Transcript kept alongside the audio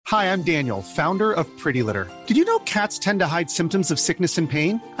Hi, I'm Daniel, founder of Pretty Litter. Did you know cats tend to hide symptoms of sickness and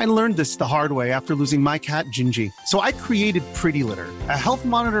pain? I learned this the hard way after losing my cat, Gingy. So I created Pretty Litter, a health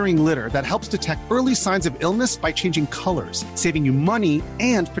monitoring litter that helps detect early signs of illness by changing colors, saving you money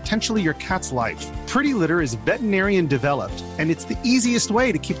and potentially your cat's life. Pretty Litter is veterinarian developed, and it's the easiest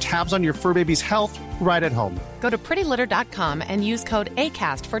way to keep tabs on your fur baby's health right at home. Go to prettylitter.com and use code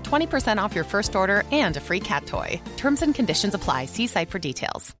ACAST for 20% off your first order and a free cat toy. Terms and conditions apply. See site for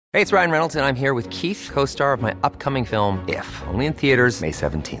details. Hey, it's Ryan Reynolds, and I'm here with Keith, co-star of my upcoming film, If, only in theaters May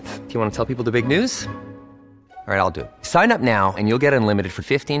 17th. Do you want to tell people the big news? All right, I'll do it. Sign up now and you'll get unlimited for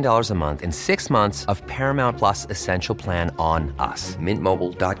 $15 a month and 6 months of Paramount Plus Essential Plan on us.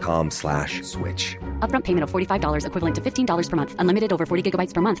 MintMobile.com/switch. Upfront payment of $45 equivalent to $15 per month. Unlimited over 40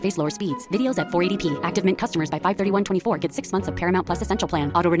 gigabytes per month. Face lower speeds. Videos at 480p. Active Mint customers by 531.24 get 6 months of Paramount Plus Essential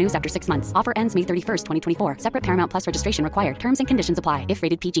Plan. Auto renews after 6 months. Offer ends May 31st, 2024. Separate Paramount Plus registration required. Terms and conditions apply if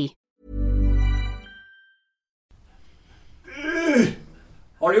rated PG.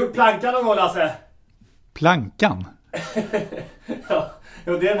 Har du gjort plankan någon gång, Lasse? Plankan? Ja,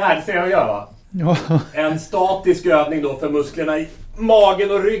 det är den här det ser jag gör, va? Ja. En statisk övning då för musklerna i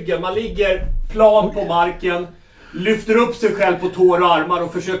magen och ryggen. Man ligger plan på marken, lyfter upp sig själv på tår och armar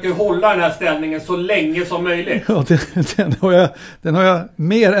och försöker hålla den här ställningen så länge som möjligt. Ja, den har jag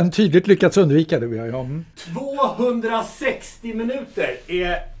mer än tydligt lyckats undvika. Det. Ja. 260 minuter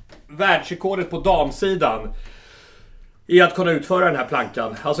är världsrekordet på damsidan i att kunna utföra den här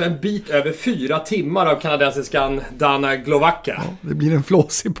plankan. Alltså en bit över 4 timmar av kanadensiskan Dana Glovacka. Ja, det blir en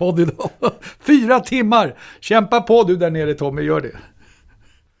flåsig podd idag. 4 timmar! Kämpa på du där nere, Tommy, gör det.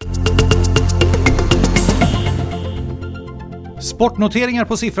 Sportnoteringar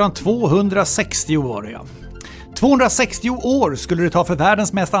på siffran 260 var det, ja. 260 år skulle det ta för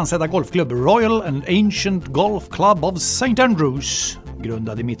världens mest ansedda golfklubb Royal and Ancient Golf Club of St. Andrews,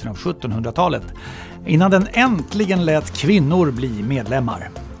 grundad i mitten av 1700-talet, innan den äntligen lät kvinnor bli medlemmar.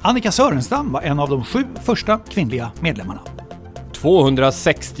 Annika Sörenstam var en av de 7 första kvinnliga medlemmarna.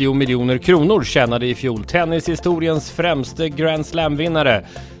 260 miljoner kronor tjänade i fjol tennishistoriens främste Grand Slam-vinnare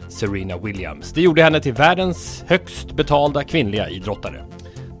Serena Williams. Det gjorde henne till världens högst betalda kvinnliga idrottare.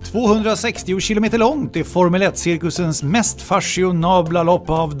 260 kilometer långt är Formel 1-cirkusens mest fashionabla lopp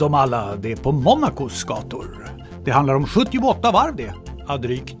av dem alla. Det är på Monacos gator. Det handlar om 78 varv det, av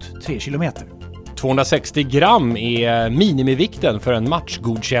drygt 3 kilometer. 260 gram är minimivikten för en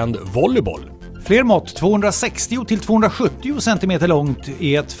matchgodkänd volleyboll. Fler mått, 260 till 270 centimeter långt,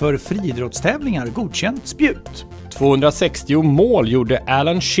 är ett för friidrottstävlingar godkänt spjut. 260 mål gjorde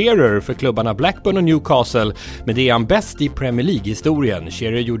Alan Shearer för klubbarna Blackburn och Newcastle, men det är han bäst i Premier League-historien.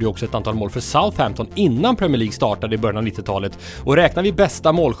 Shearer gjorde också ett antal mål för Southampton innan Premier League startade i början av 90-talet. Och räknar vi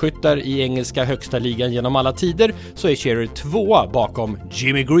bästa målskyttar i engelska högsta ligan genom alla tider så är Shearer 2 bakom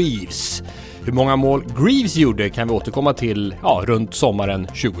Jimmy Greaves. Hur många mål Greaves gjorde kan vi återkomma till runt sommaren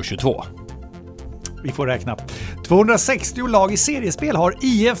 2022. Vi får räkna. 260 lag i seriespel har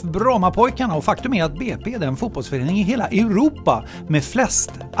IF Brommapojkarna, och faktum är att BP är den fotbollsförening i hela Europa med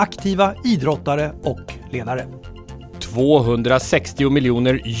flest aktiva idrottare och ledare. 260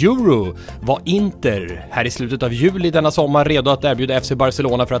 miljoner euro var Inter här i slutet av juli denna sommar redo att erbjuda FC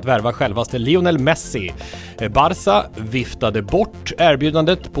Barcelona för att värva självaste Lionel Messi. Barca viftade bort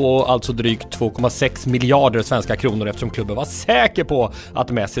erbjudandet på alltså drygt 2,6 miljarder svenska kronor eftersom klubben var säker på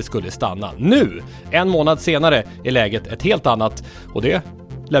att Messi skulle stanna. Nu, en månad senare, är läget ett helt annat, och det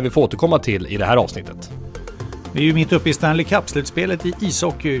lär vi få återkomma till i det här avsnittet. Vi är ju mitt uppe i Stanley Cup-slutspelet i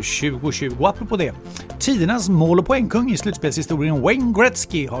ishockey 2020. Apropå det, tidernas mål- och poängkung i slutspelshistorien Wayne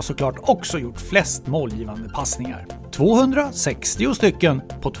Gretzky har såklart också gjort flest målgivande passningar. 260 stycken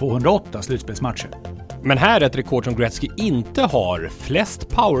på 208 slutspelsmatcher. Men här är ett rekord som Gretzky inte har. Flest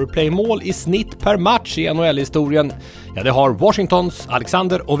powerplay-mål i snitt per match i NHL-historien. Ja, det har Washingtons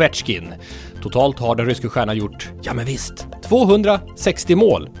Alexander Ovechkin. Totalt har den ryska stjärnan gjort, 260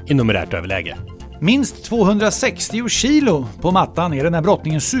 mål i numerärt överläge. Minst 260 kilo på mattan är det när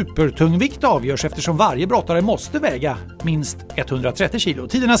brottningens supertungvikt avgörs, eftersom varje brottare måste väga minst 130 kilo.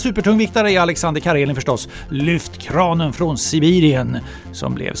 Tidernas supertungviktare är Alexander Karelin förstås, lyftkranen från Sibirien,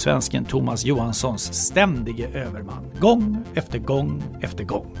 som blev svensken Thomas Johanssons ständige överman. Gång efter gång efter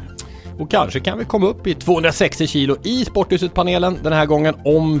gång. Och kanske kan vi komma upp i 260 kilo i Sporthuset-panelen den här gången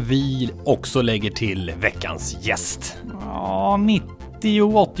om vi också lägger till veckans gäst. Ja,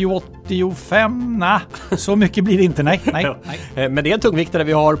 85, nej. Så mycket blir det inte, nej. Men det är en tungviktare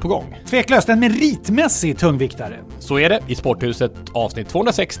vi har på gång. Tveklöst en meritmässig tungviktare. Så är det i Sporthuset avsnitt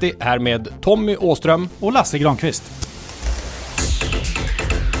 260 här med Tommy Åström och Lasse Granqvist.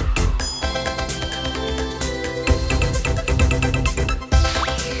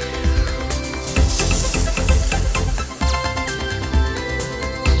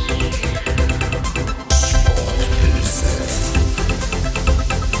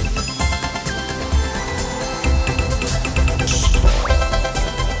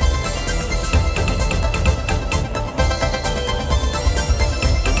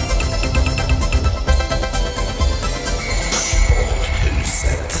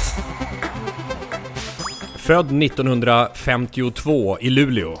 Född 1952 i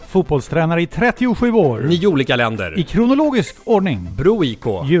Luleå. Fotbollstränare i 37 år. 9 olika länder. I kronologisk ordning. Bro IK.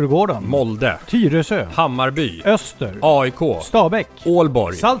 Djurgården. Molde. Tyresö. Hammarby. Öster. AIK. Stabäck.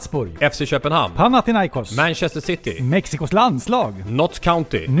 Ålborg. Salzburg. FC Köpenhamn. Panathinaikos. Manchester City. Mexikos landslag. Notts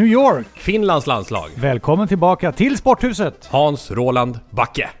County. New York. Finlands landslag. Välkommen tillbaka till Sporthuset. Hans Roland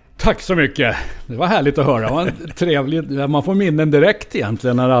Backe. Tack så mycket. Det var härligt att höra. Det var trevligt. Man får minnen direkt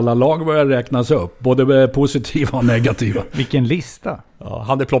egentligen när alla lag börjar räknas upp. Både positiva och negativa. Vilken lista. Ja,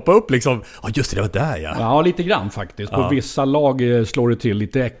 han det ploppa upp liksom. Ja, just det var där ja. Ja, lite grann faktiskt. På vissa lag slår det till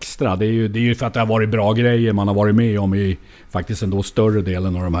lite extra. Det är ju för att det har varit bra grejer man har varit med om i faktiskt ändå större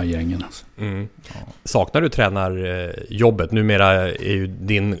delen av de här gängen. Alltså. Mm. Ja. Saknar du tränarjobbet? Numera är ju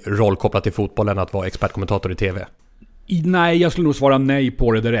din roll kopplad till fotbollen att vara expertkommentator i TV. Nej, jag skulle nog svara nej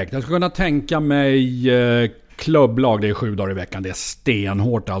på det direkt. Jag skulle kunna tänka mig klubblag, det är 7 dagar i veckan. Det är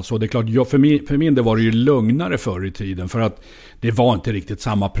stenhårt alltså. Det är klart, för min det var det ju lugnare förr i tiden. För att det var inte riktigt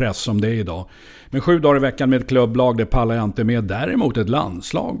samma press som det är idag. Men 7 dagar i veckan med ett klubblag, det pallar jag inte med. Däremot ett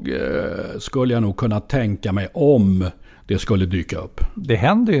landslag skulle jag nog kunna tänka mig om det skulle dyka upp. Det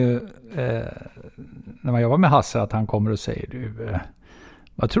händer ju när man jobbar med Hasse att han kommer och säger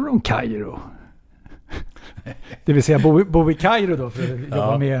vad tror du om Kairo? Det vill säga bo i Kairo då för att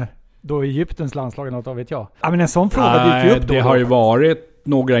jobba med då Egyptens landslag, något av vet jag. Ja, men en sån fråga dyker upp då. Det har ju varit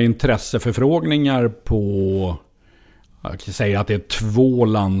några intresseförfrågningar på, jag kan säga att det är 2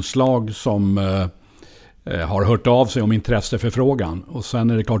 landslag som har hört av sig om intresseförfrågan. Och sen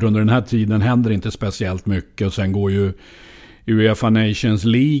är det klart under den här tiden händer inte speciellt mycket och sen går ju UEFA Nations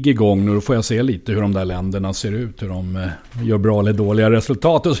League igång nu. Då får jag se lite hur de där länderna ser ut. Hur de gör bra eller dåliga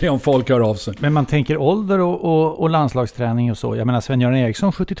resultat och se om folk hör av sig. Men man tänker ålder och landslagsträning och så. Jag menar Sven-Göran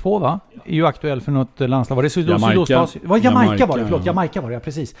Eriksson, 72 va? Är ju aktuell för något landslag. Var det Jamaica var det? Förlåt, Jamaica var det, ja,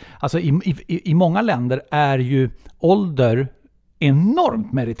 precis. Alltså i många länder är ju ålder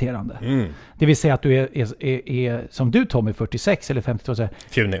enormt meriterande. Mm. Det vill säga att du är som du Tommy, 46 eller 52.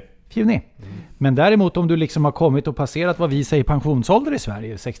 Fjunig. Men däremot om du liksom har kommit och passerat vad vi säger pensionsålder i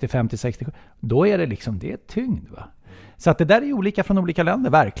Sverige, 65 till 67, då är det liksom, det är tyngd va? Så att det där är olika från olika länder,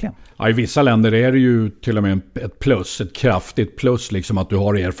 verkligen. Ja, i vissa länder är det ju till och med ett kraftigt plus liksom att du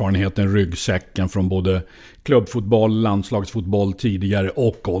har erfarenheten, ryggsäcken från både klubbfotboll, landslagsfotboll tidigare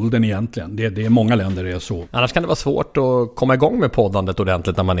och åldern egentligen. Det är många länder det är så. Annars kan det vara svårt att komma igång med poddandet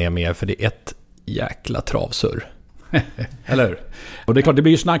ordentligt när man är med, för det är ett jäkla travsurr. Eller hur? Och det är klart, det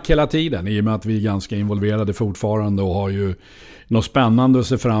blir ju snack hela tiden i och med att vi är ganska involverade fortfarande och har ju något spännande att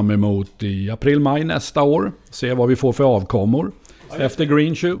se fram emot i april-maj nästa år. Se vad vi får för avkommor efter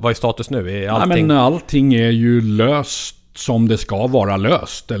Green Shoe. Vad är status nu? Allting är ju löst som det ska vara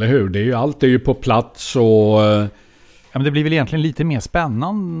löst, eller hur? Allt är ju på plats och... Ja, men det blir väl egentligen lite mer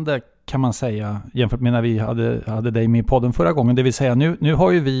spännande kan man säga jämfört med när vi hade dig med i podden förra gången. Det vill säga nu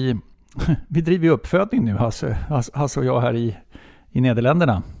har ju vi driver ju uppfödning nu, Hasse och jag här i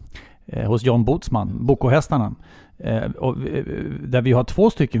Nederländerna hos John Bootsman, Backe-hästarna. Där vi har 2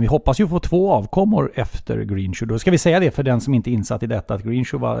 stycken. Vi hoppas ju få 2 avkommor efter Green Shoe. Då ska vi säga det för den som inte är insatt i detta, att Green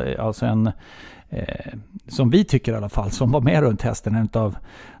Shoe var alltså en som vi tycker i alla fall, som var med runt hästen, en av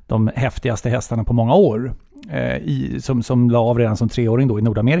de häftigaste hästarna på många år. Som la av redan som 3-åring då i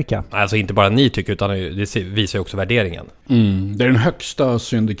Nordamerika. Alltså inte bara ni tycker, utan det visar ju också värderingen. Det är den högsta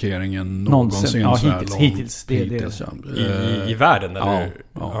syndikeringen någonsin. Ja, hittills. I världen? Eller?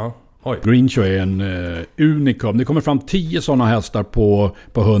 Ja. Oj. Green Shoe är en unikum. Det kommer fram 10 sådana hästar på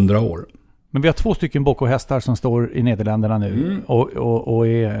 100 år. Men vi har 2 stycken Backe-hästar som står i Nederländerna nu och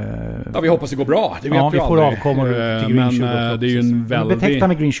är... Ja, vi hoppas det går bra. Det vet vi får avkommor till Green Shoe. Det är ju en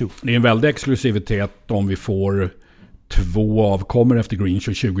med Green Shoe. Det är en väldig exklusivitet om vi får 2 avkommor efter Green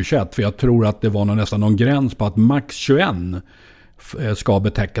Shoe 2021. För jag tror att det var nästan någon gräns på att max 21 ska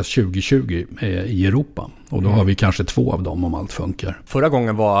betäckas 2020 i Europa. Och då har vi kanske 2 av dem om allt funkar. Förra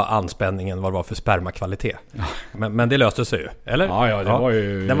gången var anspänningen vad det var för spermakvalitet. Ja. Men det löste sig ju, eller? Ja, det var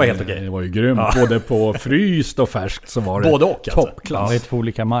ju... Den var helt okej. Det var ju grymt. Ja. Både på fryst och färskt så var det både och, toppklass. Alltså. Det är 2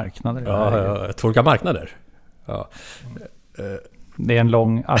 olika marknader. Ja, 2 olika marknader. Ja. Det är en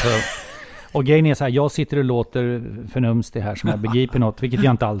lång... Alltså, och grejen är så här, jag sitter och låter förnumstig här som jag begriper något, vilket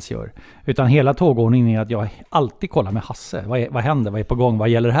jag inte alls gör. Utan hela tågordningen är att jag alltid kollar med Hasse. Vad händer? Vad är på gång? Vad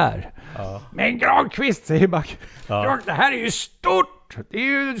gäller här? Ja. Men Granqvist, säger Backe. Ja. Det här är ju stort! Det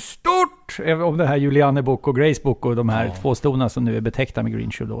är ju stort! Om det här Juliane Bok och Grace Bok och de här 2 stona som nu är betäckta med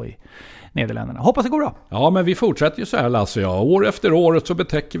Green Shoe då i Nederländerna. Hoppas det går bra. Ja, men vi fortsätter ju så här, Lasse. Ja. År efter året så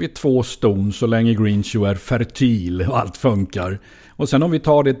betäcker vi 2 ston så länge Green Shoe är fertil och allt funkar. Och sen om vi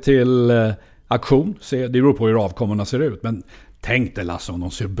tar det till aktion, det beror på hur avkommorna ser ut. Men tänk dig, Lasse, om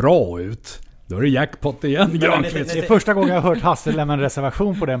de ser bra ut. Då är det jackpot igen, Granqvist. Det är första gången jag har hört Hasse lämna en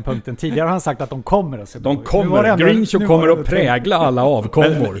reservation på den punkten. Tidigare har han sagt att de kommer. Alltså. De kommer. Greenshow kommer att prägla alla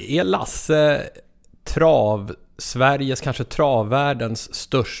avkommor. Är Lasse Sveriges, kanske travvärldens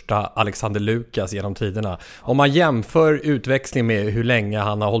största Alexander Lukas genom tiderna? Om man jämför utväxling med hur länge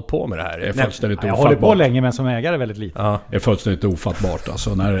han har hållit på med det här. Det är fullständigt ofattbart. Jag håller på länge, men som ägare väldigt lite. Ja. Det är fullständigt ofattbart.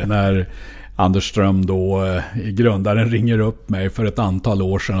 Alltså när Anders Ström då, grundaren, ringer upp mig för ett antal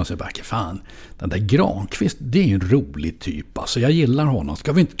år sedan och säger, Backe, fan, den där Granqvist, det är en rolig typ. Alltså jag gillar honom.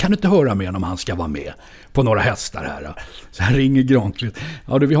 Kan du inte höra med om han ska vara med på några hästar här? Så här ringer Granqvist.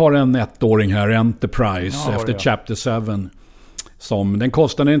 Ja, vi har en 1-åring här, Enterprise, efter Chapter 7. Den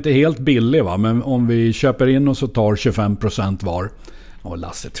kostade inte helt billig, va? Men om vi köper in och så tar 25% var. Och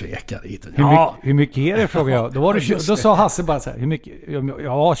Lasse tvekade lite. Hur mycket är det, frågar jag. Då sa Hasse bara så här, hur mycket?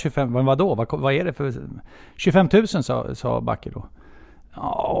 Ja, 25, men vadå? Vad är det för 25 000, sa Backe då.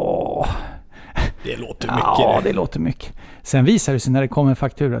 Ja, det låter mycket. Ja, det låter mycket. Sen visade det sig när det kom en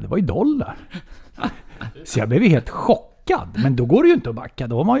faktura, det var ju dollar. Så jag blev ju helt chockad. Men då går det ju inte att backa.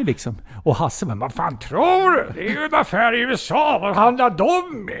 Då var man ju liksom... Och Hasse, men vad fan tror du? Det är ju en affär i USA. Vad handlar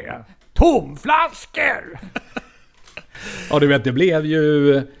de med? Tomflaskor! Ja, du vet, det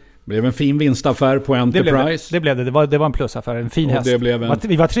blev en fin vinstaffär på Enterprise. Det var en plusaffär, en fin häst.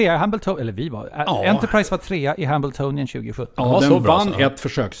 Vi var trea i Hambletonian, Enterprise var trea i Hambletonian 2017. Ja, den vann ett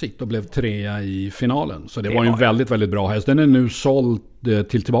försökssitt och blev trea i finalen. Så det var en väldigt, väldigt bra häst. Den är nu såld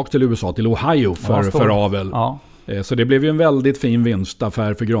tillbaka till USA, till Ohio för avel. Ja. Så det blev ju en väldigt fin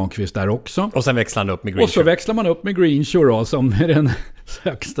vinstaffär för Granqvist där också. Och sen växlar han upp med Greenshow. Och så växlar man upp med Greenshow då, som är den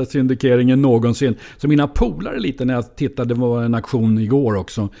högsta syndikeringen någonsin. Så mina polare lite, när jag tittade, det var en aktion igår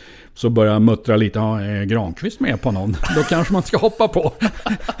också, så började jag muttra lite, är Granqvist med på någon? Då kanske man ska hoppa på.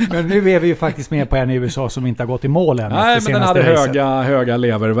 Men nu är vi ju faktiskt med på en i USA som inte har gått i mål än. Nej, men den hade höga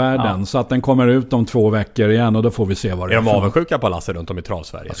levervärden. Ja. Så att den kommer ut om 2 veckor igen och då får vi se vad det är. Är de avundsjuka på Lasse runt om i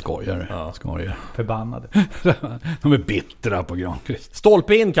Travsverige? Jag skojar. Ja. Förbannade. De är bittra på Granqvist.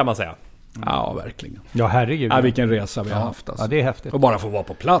 Stolpe in, kan man säga. Ja, verkligen. Ja, herregud. Ja, vilken resa vi har haft. Alltså. Ja, det är häftigt. Och bara få vara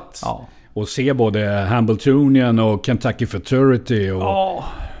på plats. Ja. Och se både Hambletonian och Kentucky Futurity. Och...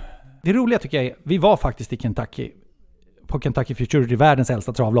 Det roliga tycker jag är, vi var faktiskt i på Kentucky Futurity, världens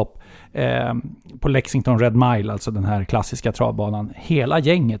äldsta travlopp, på Lexington Red Mile, alltså den här klassiska travbanan. Hela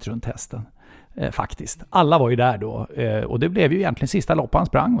gänget runt hästen, faktiskt. Alla var ju där då, och det blev ju egentligen sista lopp han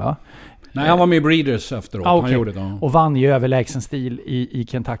sprang, va? Nej, han var med i Breeders efteråt. Okay. Han gjorde det. Och vann ju överlägsen stil i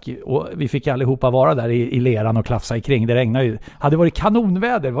Kentucky. Och vi fick allihopa vara där i leran och klafsa i kring. Det regnade ju. Hade varit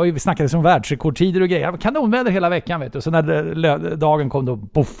kanonväder. Vi snackade som världsrekordtider och grejer. Kanonväder hela veckan, vet du. Och så när dagen kom då,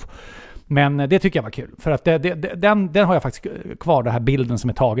 poff. Men det tycker jag var kul. För att den har jag faktiskt kvar, den här bilden som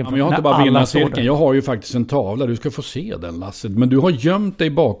är tagen. Ja, men jag har inte bara vinnarcirkeln. Jag har ju faktiskt en tavla. Du ska få se den, Lasse. Men du har gömt dig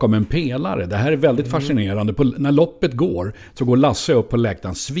bakom en pelare. Det här är väldigt fascinerande. När loppet går så går Lasse upp på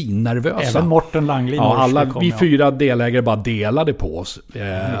läktaren svinnervösa. Även Morten Langlin. Ja, vi 4 delägare bara delade på oss.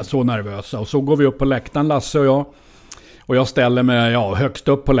 Så nervösa. Och så går vi upp på läktaren, Lasse och jag. Och jag ställer mig högst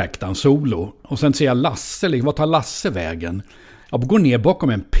upp på läktaren, solo. Och sen ser jag Lasse. Vad tar Lasse vägen? Jag går ner bakom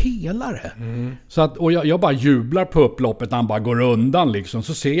en pelare. Så att, och jag bara jublar på upploppet. Han bara går undan liksom.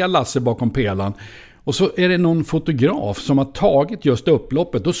 Så ser jag Lasse bakom pelaren. Och så är det någon fotograf som har tagit just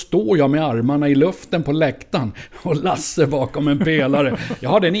upploppet. Då står jag med armarna i luften på läktaren. Och Lasse bakom en pelare. Jag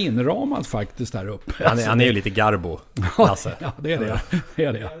har den inramad faktiskt här uppe. Han är ju lite garbo, Lasse. Ja, det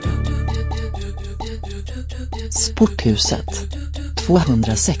är det. Sporthuset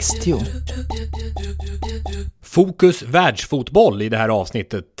 260. Fokus världsfotboll i det här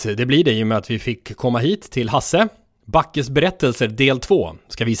avsnittet. Det blir det i och med att vi fick komma hit till Hasse. Backes berättelser del 2.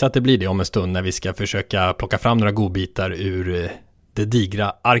 Ska visa att det blir det om en stund när vi ska försöka plocka fram några godbitar ur det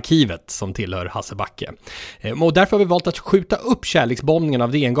digra arkivet som tillhör Hasse Backe. Och därför har vi valt att skjuta upp kärleksbombningen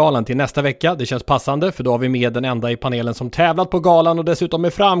av DN-galan till nästa vecka. Det känns passande, för då har vi med den enda i panelen som tävlat på galan och dessutom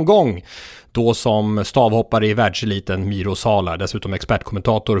med framgång. Då som stavhoppare i världseliten Miro Salar, dessutom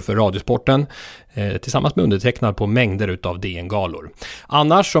expertkommentator för Radiosporten, tillsammans med undertecknad på mängder utav DN-galor.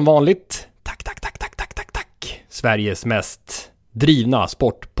 Annars som vanligt, tack. Sveriges mest drivna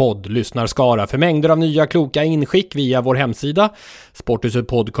sportpodd lyssnarskara för mängder av nya kloka inskick via vår hemsida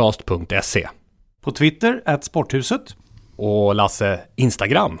sporthusetpodcast.se. På Twitter @sporthuset. Och Lasse,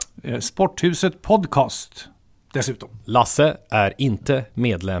 Instagram. Sporthuset podcast dessutom. Lasse är inte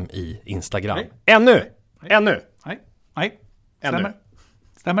medlem i Instagram. Nej. Ännu. Nej.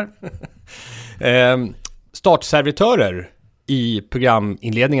 Stämmer. Startservitörer i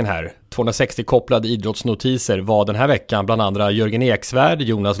programinledningen här 260-kopplade idrottsnotiser var den här veckan bland andra Jörgen Eksvärd,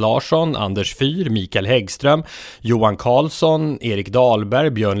 Jonas Larsson, Anders Fyr, Mikael Häggström, Johan Karlsson, Erik Dahlberg,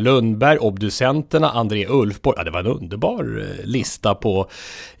 Björn Lundberg, obducenterna, André Ulfborg. Ja, det var en underbar lista på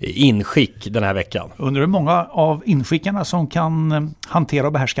inskick den här veckan. Undrar hur många av inskickarna som kan hantera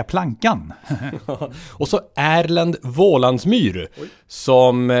och behärska plankan. Och så Erlend Vålandsmyr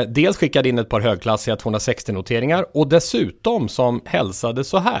som dels skickade in ett par högklassiga 260-noteringar och dessutom som hälsade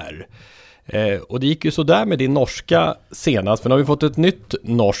så här. Och det gick ju så där med din norska senast, för nu har vi fått ett nytt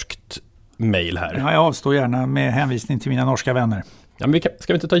norskt mejl här. Ja, jag avstår gärna med hänvisning till mina norska vänner. Ja, men ska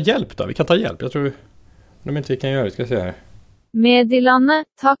vi inte ta hjälp då? Vi kan ta hjälp. Jag tror inte vi kan göra det. Ska jag se här. Meddelande,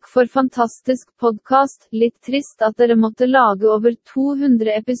 tack för fantastisk podcast. Litt trist att dere måtte lage over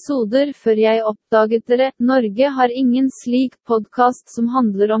 200 episoder før jeg oppdaget dere. Norge har ingen slik podcast som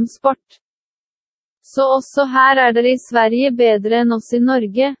handler om sport. Så också här är dere i Sverige bedre än oss i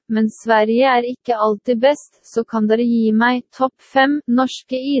Norge, men Sverige är ikke alltid bäst, så kan dere gi meg topp 5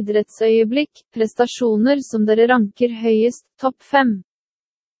 norske idrettsøyeblikk, prestationer som dere ranker høyest, topp 5.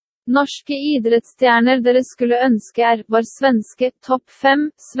 Norske idrettsstjerner dere skulle ønske var svenske, topp 5,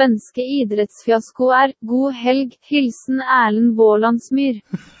 svenske idrettsfiasko god helg, hilsen Erlend Vålandsmyr.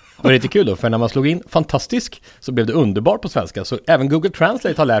 Och det är lite kul då, för när man slog in fantastisk så blev det underbart på svenska. Så även Google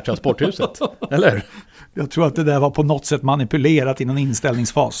Translate har lärt sig av Sporthuset, eller? Jag tror att det där var på något sätt manipulerat i någon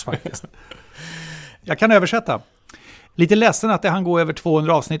inställningsfas faktiskt. Jag kan översätta. Lite ledsen att det hann gå över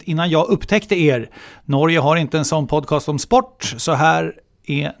 200 avsnitt innan jag upptäckte er. Norge har inte en sån podcast om sport, så här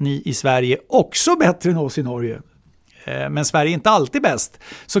är ni i Sverige också bättre än oss i Norge. Men Sverige är inte alltid bäst.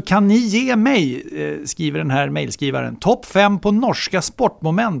 Så kan ni ge mig, skriver den här mejlskrivaren, topp 5 på norska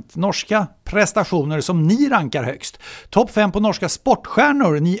sportmoment, norska prestationer som ni rankar högst. Topp 5 på norska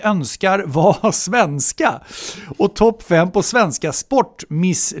sportstjärnor ni önskar vara svenska. Och topp 5 på svenska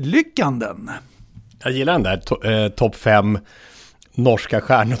sportmisslyckanden. Jag gillar den där topp 5 norska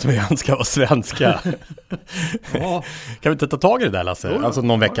stjärnor som jag önskar vara svenska. Ja. Kan vi inte ta tag i det där, Lasse? Ja, alltså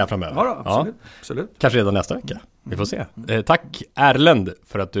någon vecka framöver. Ja, absolut. Kanske redan nästa vecka. Vi får se. Tack Erlend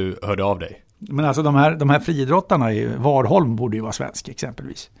för att du hörde av dig. Men alltså de här friidrottarna i Varholm borde ju vara svensk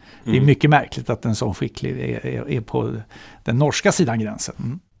exempelvis. Det är mycket märkligt att en sån skicklig är på den norska sidan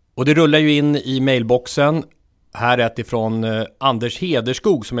gränsen. Och det rullar ju in i mailboxen. Här är det ifrån Anders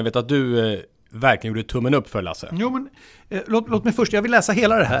Hederskog som jag vet att du verkligen gjorde tummen upp för, Lasse. Jo, men låt mig först, jag vill läsa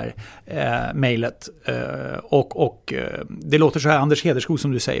hela det här mejlet och det låter så här, Anders Hederskog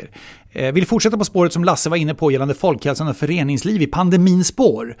som du säger. Vill fortsätta på spåret som Lasse var inne på gällande folkhälsan och föreningsliv i pandemins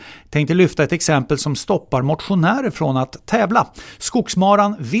spår. Tänkte lyfta ett exempel som stoppar motionärer från att tävla.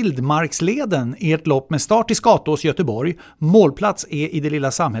 Skogsmaran Vildmarksleden är ett lopp med start i Skatås, Göteborg. Målplats är i det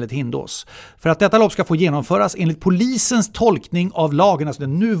lilla samhället Hindås. För att detta lopp ska få genomföras enligt polisens tolkning av lagen, alltså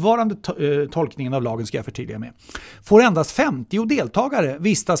den nuvarande tolkningen av lagen ska jag förtydliga med, får endast 50 deltagare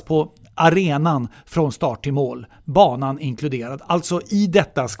vistas på arenan från start till mål, banan inkluderad. Alltså i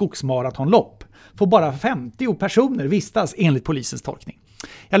detta skogsmaratonlopp får bara 50 personer vistas enligt polisens tolkning.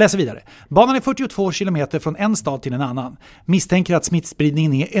 Jag läser vidare. Banan är 42 kilometer från en stad till en annan. Misstänker att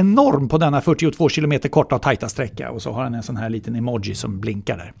smittspridningen är enorm på denna 42 kilometer korta och tajta sträcka. Och så har han en sån här liten emoji som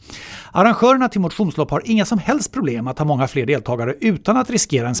blinkar där. Arrangörerna till motionslopp har inga som helst problem att ha många fler deltagare utan att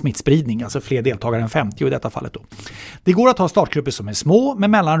riskera en smittspridning. Alltså fler deltagare än 50 i detta fallet då. Det går att ha startgrupper som är små med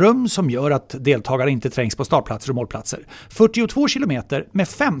mellanrum som gör att deltagare inte trängs på startplatser och målplatser. 42 kilometer med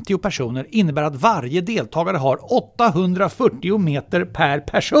 50 personer innebär att varje deltagare har 840 meter per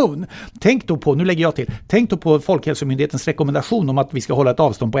person. Tänk då på Folkhälsomyndighetens rekommendation om att vi ska hålla ett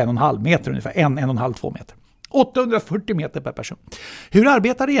avstånd på 1,5 meter ungefär, 1,5-2 meter. 840 meter per person. Hur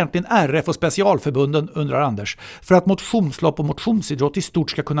arbetar egentligen RF och specialförbunden, undrar Anders, för att motionslopp och motionsidrott i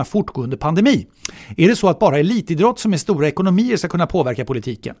stort ska kunna fortgå under pandemi? Är det så att bara elitidrott som är stora ekonomier ska kunna påverka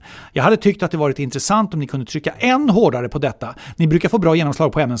politiken? Jag hade tyckt att det varit intressant om ni kunde trycka än hårdare på detta. Ni brukar få bra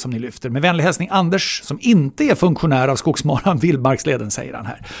genomslag på ämnen som ni lyfter. Med vänlig hälsning Anders, som inte är funktionär av Skogsmaran Vildmarksleden, säger han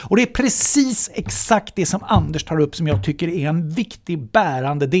här. Och det är precis exakt det som Anders tar upp som jag tycker är en viktig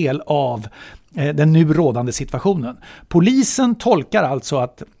bärande del av den nu rådande situationen. Polisen tolkar alltså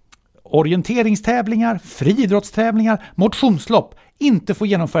att orienteringstävlingar, friidrottstävlingar, motionslopp inte får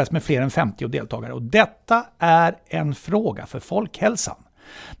genomföras med fler än 50 deltagare. Och detta är en fråga för folkhälsan.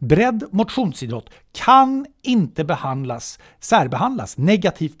 Bredd motionsidrott kan inte särbehandlas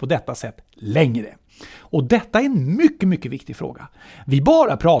negativt på detta sätt längre. Och detta är en mycket, mycket viktig fråga. Vi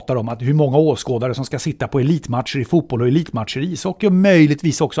bara pratar om att hur många åskådare som ska sitta på elitmatcher i fotboll och elitmatcher i ishockey och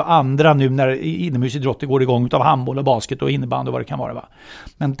möjligtvis också andra nu när inomhusidrotter går igång utav handboll och basket och innebandy och vad det kan vara. Va?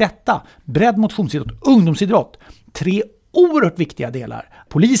 Men detta, bredd motionsidrott, ungdomsidrott, 3 oerhört viktiga delar.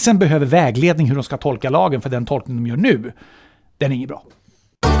 Polisen behöver vägledning hur de ska tolka lagen, för den tolkning de gör nu, den är inget bra.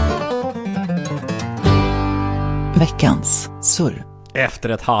 Veckans surr. Efter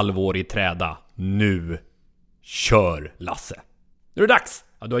ett halvår i träda, nu kör Lasse. Nu är det dags.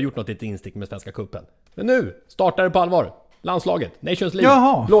 Ja, du har gjort något litet instick med Svenska cupen. Men nu startar det på allvar. Landslaget, Nations League,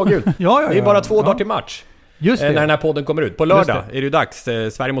 Jaha. blågult. Ja, det är bara 2 dagar till match. Just det. När den här podden kommer ut. På lördag är det ju dags.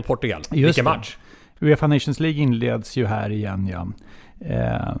 Sverige mot Portugal. Vilken match? UEFA Nations League inleds ju här igen, ja.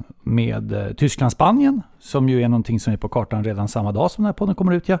 Med Tyskland-Spanien, som ju är någonting som är på kartan redan samma dag som den här podden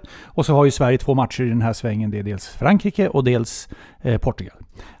kommer ut, ja. Och så har ju Sverige 2 matcher i den här svängen. Det är dels Frankrike och dels Portugal.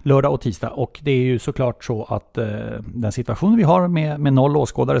 Lördag och tisdag. Och det är ju såklart så att den situationen vi har med 0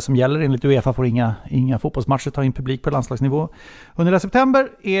 åskådare som gäller enligt UEFA, får inga fotbollsmatcher ta in publik på landslagsnivå under september,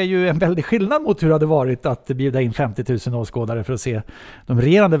 är ju en väldig skillnad mot hur det hade varit att bjuda in 50 000 åskådare för att se de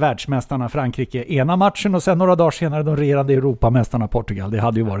regerande världsmästarna Frankrike ena matchen och sen några dagar senare de regerande Europamästarna Portugal. Det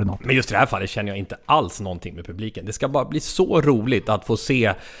hade ju varit något. Men just i det här fallet känner jag inte alls någonting med publiken. Det ska bara bli så roligt att få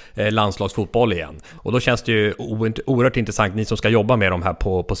se landslagsfotboll igen. Och då känns det ju oerhört intressant, ni som ska jobba med dem här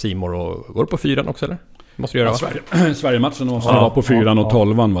på Simor. Och går det på 4 också, eller? Måste göra, Sverige-matchen måste vara på 4 och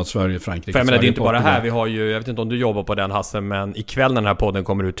 12 var Sverige-Frankrike. För jag menar, det är inte bara här. Vi har ju, jag vet inte om du jobbar på den, Hasse, men ikväll när den här podden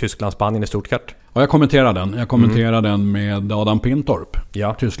kommer ut, Tyskland-Spanien i Stuttgart. Ja, jag kommenterar den. Jag kommenterar den med Adam Pintorp.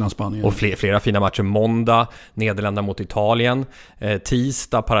 Ja. Tyskland-Spanien. Och flera fina matcher. Måndag, Nederländerna mot Italien.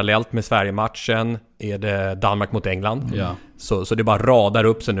 Tisdag, parallellt med Sverige-matchen, är det Danmark mot England. Ja. Så det bara radar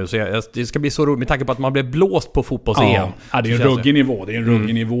upp sig nu. Så det ska bli så roligt med tanke på att man blev blåst på fotbolls-EM. Ja, det är en ruggig nivå. Det är en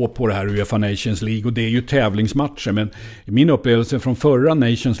ruggig nivå på det här UEFA Nations League. Och det är ju tävlingsmatcher. Men min upplevelse från förra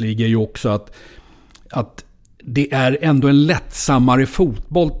Nations League är ju också att det är ändå en lättsammare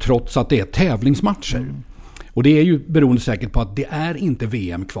fotboll trots att det är tävlingsmatcher. Och det är ju beroende säkert på att det är inte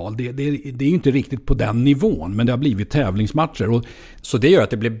VM-kval. Det är ju inte riktigt på den nivån, men det har blivit tävlingsmatcher. Och så det gör att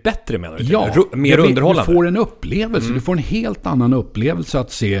det blir bättre, menar du? Ja, mer underhållande. Du får en upplevelse. Du får en helt annan upplevelse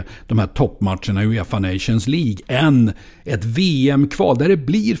att se de här toppmatcherna i UEFA Nations League än ett VM-kval där det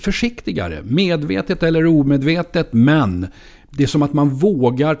blir försiktigare. Medvetet eller omedvetet, men det är som att man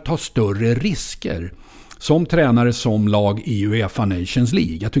vågar ta större risker. Som tränare, som lag i UEFA Nations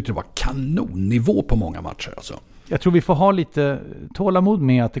League. Jag tyckte det var kanonnivå på många matcher. Alltså. Jag tror vi får ha lite tålamod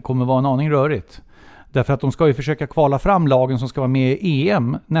med att det kommer vara en aning rörigt. Därför att de ska ju försöka kvala fram lagen som ska vara med i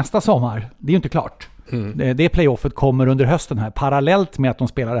EM nästa sommar. Det är ju inte klart. Det playoffet kommer under hösten här, parallellt med att de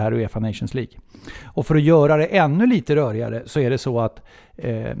spelar det här i UEFA Nations League. Och för att göra det ännu lite rörigare så är det så att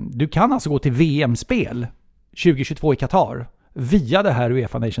du kan alltså gå till VM-spel 2022 i Qatar via det här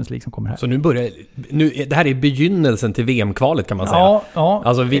UEFA Nations League som kommer här. Så det här är begynnelsen till VM-kvalet, kan man säga. Ja.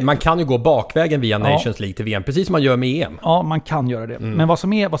 Alltså man kan ju gå bakvägen via Nations League till VM, precis som man gör med EM. Ja, man kan göra det. Men vad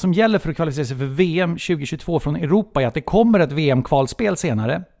som gäller för att kvalificera sig för VM 2022 från Europa är att det kommer ett VM-kvalspel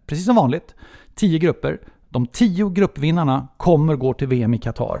senare, precis som vanligt. 10 grupper. De 10 gruppvinnarna kommer gå till VM i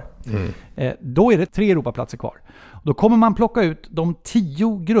Qatar. Då är det 3 Europaplatser kvar. Då kommer man plocka ut de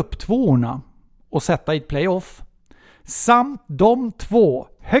 10 grupptvåorna och sätta i ett playoff. Samt de 2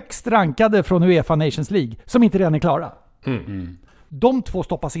 högst rankade från UEFA Nations League som inte redan är klara. De 2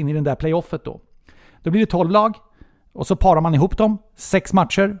 stoppas in i den där playoffet då. Då blir det 12 lag och så parar man ihop dem. 6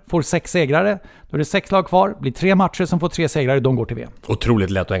 matcher får 6 segrare. Då är det 6 lag kvar. Blir 3 matcher som får 3 segrare. De går till VM. Otroligt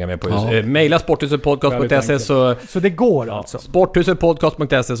lätt att hänga med på. Maila sporthusetpodcast.se så det går alltså.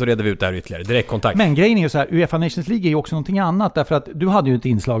 Sporthusetpodcast.se så reder vi ut det här ytterligare. Direktkontakt. Men grejen är ju så här, UEFA Nations League är ju också någonting annat. Därför att du hade ju ett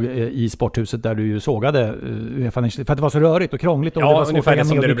inslag i Sporthuset där du ju sågade UEFA Nations League. För att det var så rörigt och krångligt. Och det var ungefär det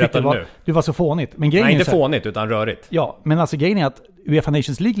som det du berättade nu. Du var så fånigt. Men grejen Nej, är inte så här, fånigt utan rörigt. Ja, men alltså grejen är att UEFA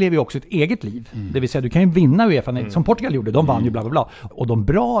Nations League lever ju också ett eget liv. Det vill säga du kan ju vinna UEFA Nations som Portugal gjorde. De vann ju bla bla bla. Och de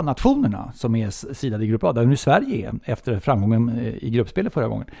bra nationerna som är sidade i grupp A, där nu Sverige är efter framgången i gruppspelet förra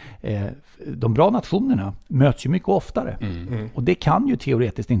gången. De bra nationerna möts ju mycket oftare. Och det kan ju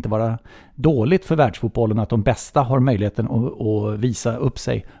teoretiskt inte vara dåligt för världsfotbollen att de bästa har möjligheten att visa upp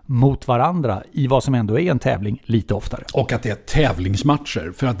sig mot varandra i vad som ändå är en tävling lite oftare. Och att det är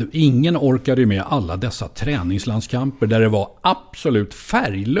tävlingsmatcher. För att ingen orkade med alla dessa träningslandskamper där det var absolut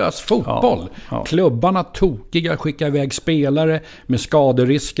färglös fotboll. Ja. Klubbarna tokiga, skicka iväg spelare med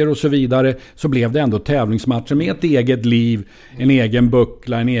skaderisker och så vidare. Så blev det ändå tävlingsmatcher med ett eget liv, en egen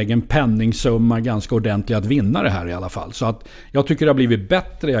buckla, en egen penningsumma, ganska ordentligt att vinna det här i alla fall. Så att jag tycker det har blivit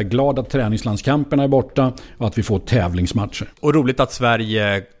bättre. Jag är glad att träningslandskamperna är borta och att vi får tävlingsmatcher. Och roligt att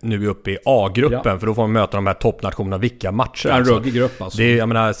Sverige nu är uppe i A-gruppen, för då får man möta de här toppnationerna. Vilka matcher? En ruggig grupp alltså. Det är, jag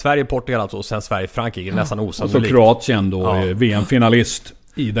menar, Sverige-Portugal alltså, och sen Sverige-Frankrike, nästan osannolikt. Och så Kroatien då, VM-finalist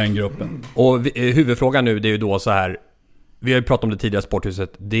i den gruppen. Och huvudfrågan nu, det är ju då så här: Vi har ju pratat om det tidigare,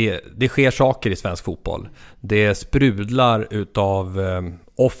 Sporthuset. Det sker saker i svensk fotboll. Det sprudlar utav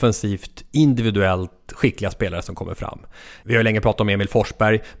offensivt, individuellt skickliga spelare som kommer fram. Vi har ju länge pratat om Emil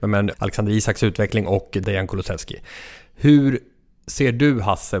Forsberg, men Alexander Isaks utveckling och Dejan Kulusevski. Hur ser du,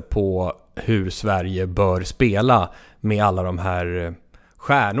 Hasse, på hur Sverige bör spela med alla de här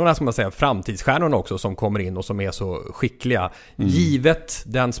stjärnorna, som man säger, framtidsstjärnorna också, som kommer in och som är så skickliga. Givet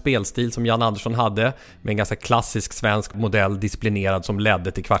den spelstil som Jan Andersson hade, med en ganska klassisk svensk modell, disciplinerad, som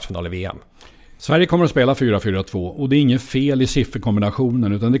ledde till kvartsfinal i VM. Sverige kommer att spela 4-4-2 och det är inget fel i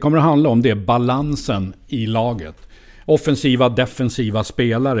sifferkombinationen, utan det kommer att handla om det balansen i laget. Offensiva, defensiva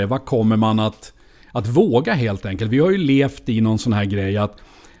spelare, vad kommer man att våga helt enkelt? Vi har ju levt i någon sån här grej att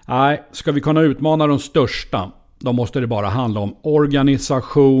ska vi kunna utmana de största, då måste det bara handla om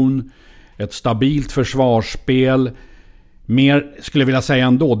organisation, ett stabilt försvarsspel, mer, skulle jag vilja säga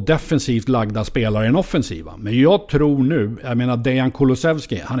ändå, defensivt lagda spelare än offensiva. Men jag tror nu, Dejan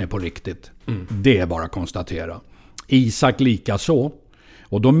Kulusevski, han är på riktigt. Det är bara att konstatera. Isak lika så.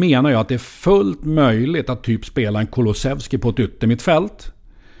 Och då menar jag att det är fullt möjligt att typ spela en Kulusevski på ett yttermittfält.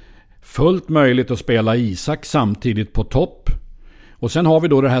 Fullt möjligt att spela Isak samtidigt på topp. Och sen har vi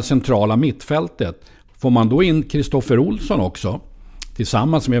då det här centrala mittfältet. Får man då in Kristoffer Olsson också,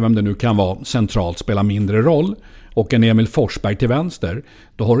 tillsammans med vem det nu kan vara, centralt spelar mindre roll, och en Emil Forsberg till vänster,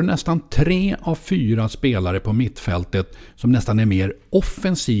 då har du nästan 3 av 4 spelare på mittfältet som nästan är mer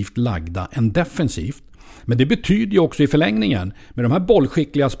offensivt lagda än defensivt. Men det betyder ju också i förlängningen, med de här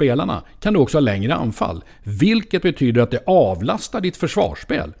bollskickliga spelarna kan du också ha längre anfall, vilket betyder att det avlastar ditt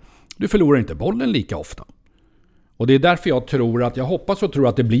försvarsspel. Du förlorar inte bollen lika ofta. Och det är därför jag hoppas och tror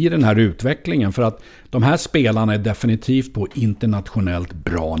att det blir den här utvecklingen, för att de här spelarna är definitivt på internationellt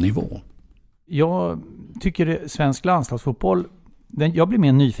bra nivå. Jag tycker svensk landslagsfotboll, jag blir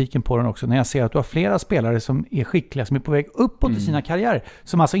mer nyfiken på den också när jag ser att du har flera spelare som är skickliga, som är på väg uppåt i sina karriärer,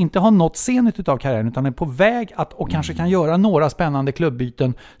 som alltså inte har nått scenet av karriären, utan är på väg att och kanske kan göra några spännande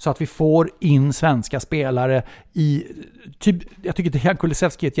klubbyten så att vi får in svenska spelare i typ, jag tycker Dejan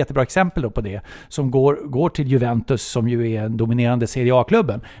Kulusevski är ett jättebra exempel då på det, som går till Juventus, som ju är en dominerande Serie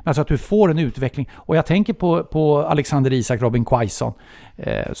A-klubben, men alltså att du får en utveckling. Och jag tänker på Alexander Isak, Robin Quaison,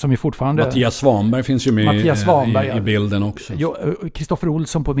 som ju fortfarande... Mattias Svanberg finns ju med i bilden också. Kristoffer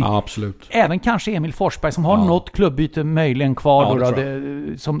Olsson på mitt. Ja, absolut. Även kanske Emil Forsberg, som har något klubbyte möjligen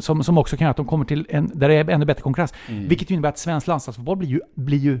kvar, som också kan att de kommer till där det är ännu bättre konkurrens. Vilket innebär att svensk landslagsfotboll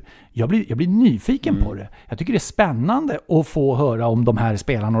jag blir nyfiken på det. Jag tycker det är spännande att få höra om de här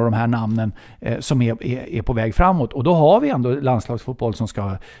spelarna och de här namnen som är på väg framåt. Och då har vi ändå landslagsfotboll som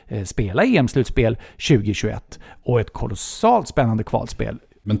ska spela EM-slutspel 2021 och ett kolossalt spännande kvalspel.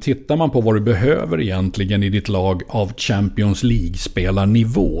 Men tittar man på vad du behöver egentligen i ditt lag av Champions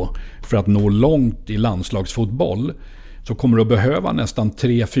League-spelarnivå för att nå långt i landslagsfotboll, så kommer du att behöva nästan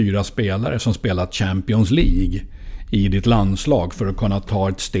 3-4 spelare som spelar Champions League i ditt landslag för att kunna ta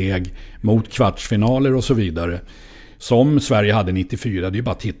ett steg mot kvartsfinaler och så vidare. Som Sverige hade 94, det är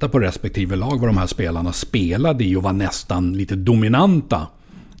bara att titta på respektive lag vad de här spelarna spelade i och var nästan lite dominanta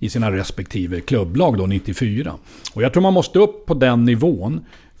i sina respektive klubblag då 94. Och jag tror man måste upp på den nivån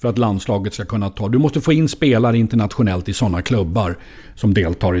för att landslaget ska kunna du måste få in spelare internationellt i sådana klubbar som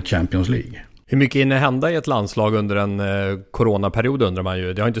deltar i Champions League. Hur mycket hinner hända i ett landslag under en coronaperiod, undrar man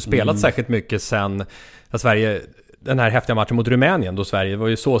ju. Det har inte spelat särskilt mycket sen Sverige, den här häftiga matchen mot Rumänien, då Sverige, det var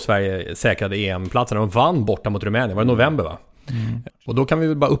ju så Sverige säkrade EM-platsen och vann borta mot Rumänien, var det november va? Och då kan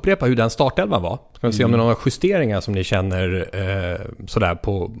vi bara upprepa hur den startelvan var. Ska vi se om det är några justeringar som ni känner sådär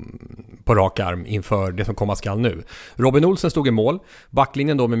på rak arm inför det som komma skall nu. Robin Olsen stod i mål.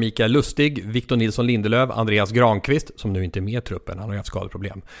 Backlinjen då med Mikael Lustig, Victor Nilsson Lindelöf, Andreas Granqvist, som nu inte är med i truppen, han har ju haft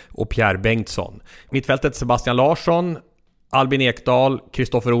skadeproblem, och Pierre Bengtsson. Mittfältet Sebastian Larsson, Albin Ekdal,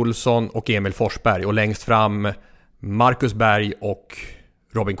 Kristoffer Olsson och Emil Forsberg. Och längst fram Marcus Berg och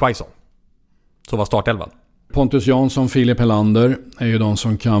Robin Quaison. Så var startelvan. Pontus Jansson, Filip Helander är ju de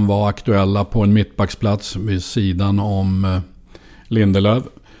som kan vara aktuella på en mittbacksplats vid sidan om Lindelöf.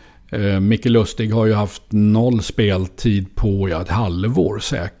 Micke Lustig har ju haft 0 speltid på ett halvår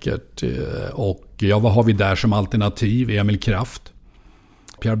säkert. Och vad har vi där som alternativ? Emil Kraft.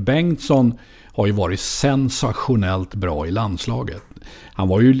 Pierre Bengtsson har ju varit sensationellt bra i landslaget. Han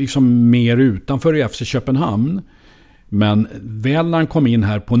var ju liksom mer utanför i FC Köpenhamn. Men väl när han kom in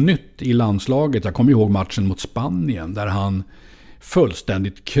här på nytt i landslaget, jag kommer ihåg matchen mot Spanien där han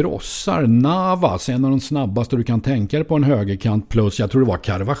fullständigt krossar Navas, en av de snabbaste du kan tänka dig på en högerkant, plus jag tror det var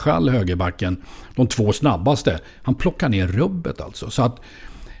Carvajal högerbacken, de 2 snabbaste. Han plockar ner rubbet alltså. Så att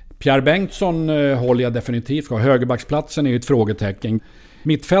Pierre Bengtsson håller jag definitivt för. Högerbacksplatsen är ju ett frågetecken.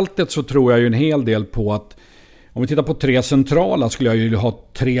 Mittfältet så tror jag ju en hel del på att Om vi tittar på 3 centrala skulle jag ju ha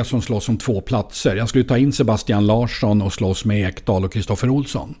 3 som slåss om 2 platser. Jag skulle ta in Sebastian Larsson och slåss med Ekdal och Kristoffer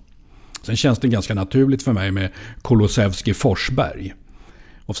Olsson. Sen känns det ganska naturligt för mig med Kulusevski Forsberg.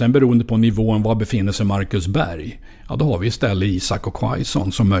 Och sen beroende på nivån var befinner sig Marcus Berg. Ja, då har vi istället Isak och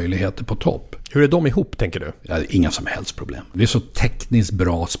Quaison som möjligheter på topp. Hur är de ihop, tänker du? Ja, inga som helst problem. Det är så tekniskt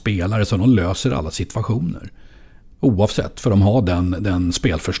bra spelare så de löser alla situationer. Oavsett, för de har den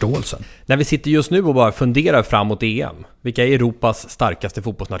spelförståelsen. När vi sitter just nu och bara funderar framåt EM, vilka är Europas starkaste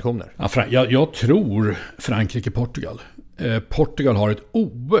fotbollsnationer? Ja, jag tror Frankrike-Portugal. Portugal har ett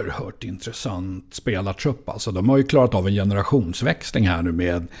oerhört intressant spelartrupp. Alltså, de har ju klarat av en generationsväxling här nu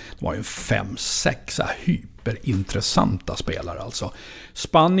med, de har ju 5-6 hyperintressanta spelare alltså.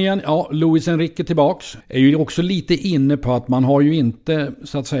 Spanien, ja, Luis Enrique tillbaks, är ju också lite inne på att man har ju inte,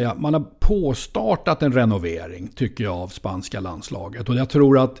 så att säga, man har påstartat en renovering, tycker jag, av spanska landslaget. Och jag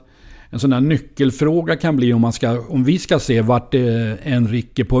tror att en sån här nyckelfråga kan bli om vi ska se vart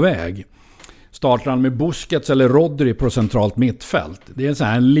Enrique på väg. Startar han med Busquets eller Rodri på centralt mittfält? Det är en sån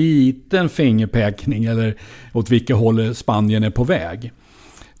här liten fingerpekning eller åt vilka håll Spanien är på väg.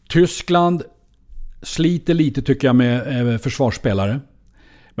 Tyskland sliter lite, tycker jag, med försvarsspelare.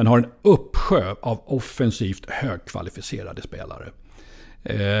 Men har en uppsjö av offensivt högkvalificerade spelare.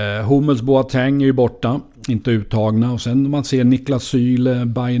 Hummels, Boateng är ju borta, inte uttagna. Och sen man ser Niklas Süle,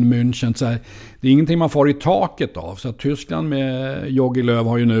 Bayern München, så här, det är ingenting man får i taket av. Så att Tyskland med Jogi Löw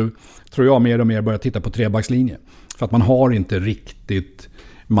har ju nu, tror jag, mer och mer börjat titta på trebackslinje. För att man har inte riktigt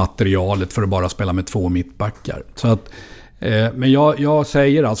materialet för att bara spela med 2 mittbackar. Så att, men jag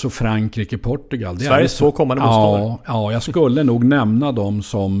säger alltså Frankrike, Portugal. Det Sveriges 2 kommande motståndare. Ja, jag skulle nog nämna dem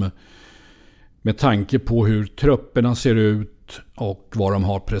som, med tanke på hur trupperna ser ut och vad de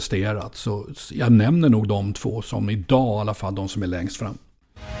har presterat, så jag nämner nog de 2 som idag i alla fall de som är längst fram.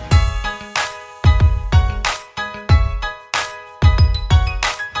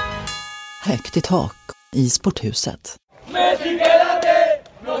 Högt i tak i Sporthuset.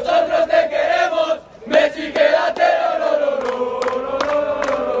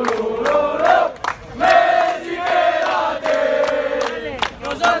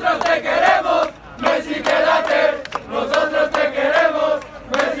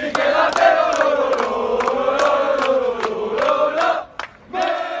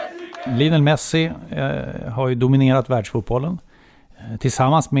 Lionel Messi har ju dominerat världsfotbollen.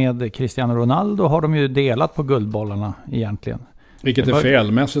 Tillsammans med Cristiano Ronaldo har de ju delat på guldbollarna egentligen. Vilket är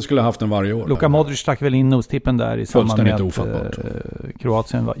fel. Messi skulle ha haft den varje år. Luka Modric stack väl in nostippen där i samband med att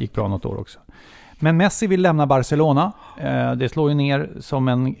Kroatien gick bra något år också. Men Messi vill lämna Barcelona. Det slår ju ner som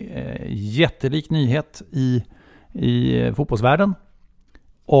en jättelik nyhet i fotbollsvärlden.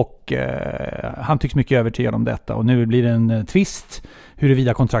 Och han tycks mycket övertygad om detta. Och nu blir det en tvist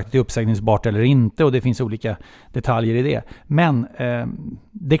huruvida kontraktet är uppsägningsbart eller inte. Och det finns olika detaljer i det. Men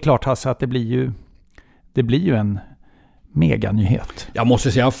det är klart alltså att det blir ju en meganyhet. Jag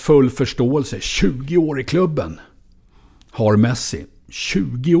måste säga full förståelse. 20 år i klubben har Messi.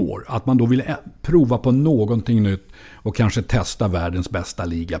 20 år. Att man då vill prova på någonting nytt och kanske testa världens bästa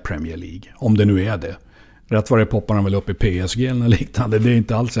liga, Premier League. Om det nu är det. Rätt vad det poppar han väl upp i PSG eller liknande. Det är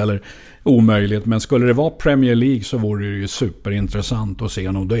inte alls heller omöjligt. Men skulle det vara Premier League så vore det ju superintressant att se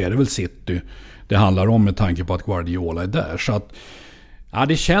honom. Då är det väl City det handlar om med tanke på att Guardiola är där. Så att ja,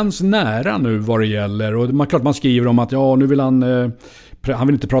 det känns nära nu vad det gäller. Och klart man skriver om att ja, nu vill han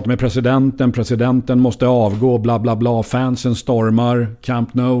vill inte prata med presidenten. Presidenten måste avgå, bla bla bla. Fansen stormar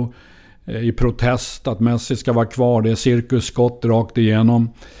Camp Nou i protest att Messi ska vara kvar. Det är cirkusskott rakt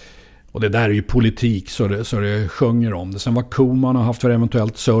igenom. Och det där är ju politik så det sjunger om det. Sen vad Koeman har haft för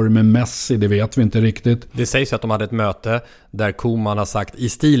eventuellt surr med Messi, det vet vi inte riktigt. Det sägs att de hade ett möte där Koeman har sagt i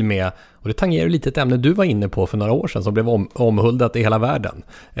stil med, och det tangerar lite ett ämne du var inne på för några år sedan som blev omhuldat i hela världen.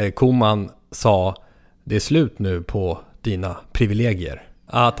 Koeman sa, det är slut nu på dina privilegier.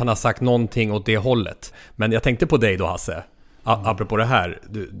 Att han har sagt någonting åt det hållet. Men jag tänkte på dig då, Hasse. Apropå det här,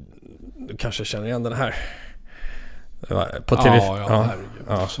 du kanske känner igen den här. På TV.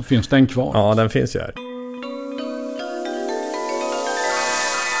 Ja. Så finns den kvar. Ja, den finns ju här.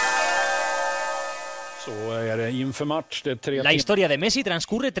 Så är det inför match. Det är 3 La historia de Messi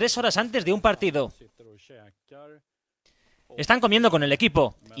transcurre 3 horas antes de un partido. Están comiendo con el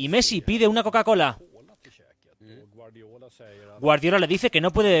equipo y Messi pide una Coca-Cola. Guardiola le dice que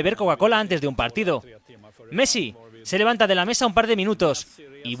no puede beber Coca-Cola antes de un partido. Messi se levanta de la mesa un par de minutos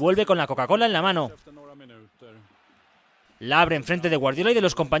y vuelve con la Coca-Cola en la mano. La abre enfrente de Guardiola y de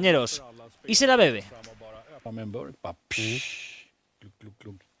los compañeros y se la bebe.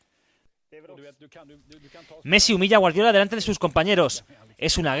 Messi humilla a Guardiola delante de sus compañeros.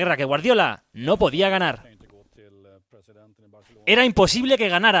 Es una guerra que Guardiola no podía ganar. Era imposible que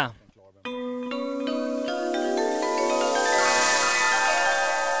ganara.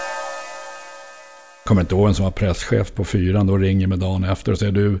 Kommer inte ihåg en som var presschef på 4, då ringer med dagen efter och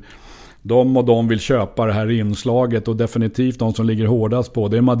säger du, de och de vill köpa det här inslaget och definitivt de som ligger hårdast på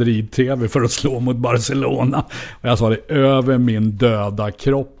det är Madrid TV för att slå mot Barcelona. Och jag sa det över min döda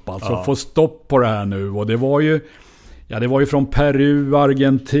kropp, alltså få stopp på det här nu. Och det var ju från Peru,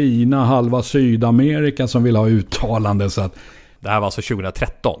 Argentina, halva Sydamerika som ville ha uttalande. Så att det här var alltså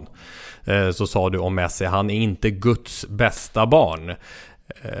 2013. Så sa du om Messi, han är inte Guds bästa barn.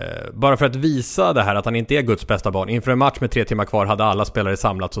 Bara för att visa det här att han inte är Guds bästa barn. Inför en match med 3 timmar kvar hade alla spelare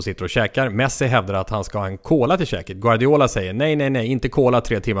samlats och sitter och käkar. Messi hävdar att han ska ha en cola till käket. Guardiola säger nej, inte cola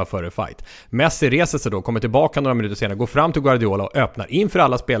 3 timmar före fight. Messi reser sig då, kommer tillbaka några minuter senare, går fram till Guardiola och öppnar inför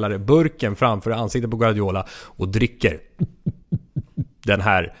alla spelare burken framför ansiktet på Guardiola och dricker den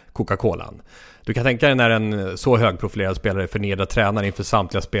här Coca-Colan. Du kan tänka dig när en så högprofilerad spelare förnedrar tränaren inför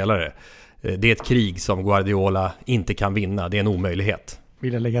samtliga spelare. Det är ett krig som Guardiola inte kan vinna. Det är en omöjlighet.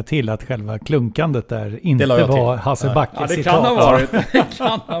 Vill jag lägga till att själva klunkandet där inte var Hasse Backe. Ja, det kan ha varit. Det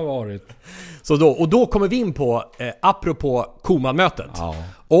kan ha varit. Så då kommer vi in på, apropå Koeman-mötet. Ja.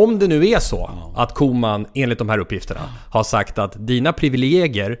 Om det nu är så att Koeman, enligt de här uppgifterna, har sagt att dina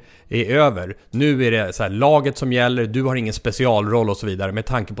privilegier är över. Nu är det så här, laget som gäller, du har ingen specialroll och så vidare, med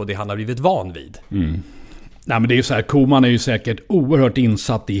tanke på det han har blivit van vid. Mm. Nej, men det är ju så här, Koeman är ju säkert oerhört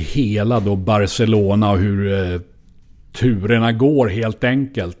insatt i hela då Barcelona och hur turerna går helt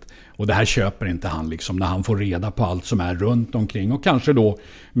enkelt. Och det här köper inte han liksom när han får reda på allt som är runt omkring. Och kanske då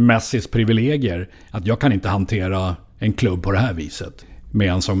Messis privilegier. Att jag kan inte hantera en klubb på det här viset med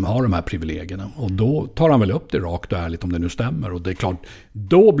en som har de här privilegierna. Och då tar han väl upp det rakt och ärligt om det nu stämmer. Och det är klart,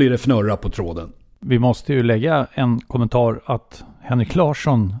 då blir det fnurra på tråden. Vi måste ju lägga en kommentar att Henrik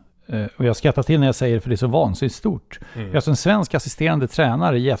Larsson, och jag skrattar till när jag säger det för det är så vansinnigt stort. Jag är alltså en svensk assisterande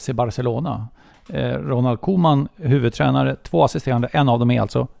tränare i FC Barcelona. Ronald Koeman, huvudtränare, 2 assisterande, en av dem är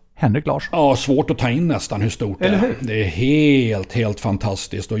alltså Henrik Larsson. Ja, svårt att ta in nästan hur stort det är. Det är helt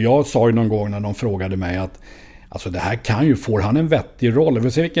fantastiskt. Och jag sa ju någon gång när de frågade mig att alltså det här kan ju, får han en vettig roll? Jag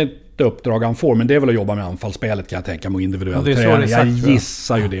vill se vilket uppdrag han får, men det är väl att jobba med anfallsspelet kan jag tänka mig, individuellt träning. Jag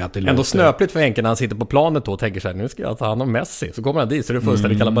gissar ju det att det låter. Ändå snöpligt för Henke när han sitter på planet då och tänker så här, nu ska jag ta hand om Messi. Så kommer han dit så det är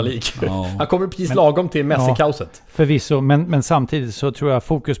fullständigt kalabalik. Ja. Han kommer precis lagom till Messi-kauset. Ja, förvisso, men samtidigt så tror jag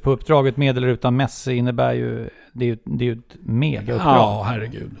fokus på uppdraget med eller utan Messi innebär ju det är ju ett mega-uppdrag. Ja,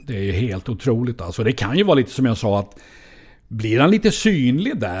 herregud. Det är ju helt otroligt. Alltså, det kan ju vara lite som jag sa att blir han lite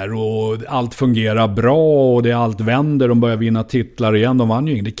synlig där och allt fungerar bra och det allt vänder, de börjar vinna titlar igen, de vann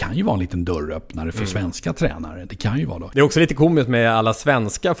ju. Det kan ju vara en liten dörröppnare för svenska tränare. Det kan ju vara då. Det är också lite komiskt med alla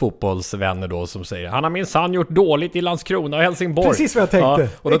svenska fotbollsvänner då som säger han har minsann gjort dåligt i Landskrona och Helsingborg. Precis vad jag tänkte.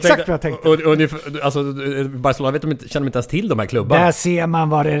 Ja, exakt vad jag tänkte. Alltså, Barcelona känner inte ens till de här klubbarna. Där ser man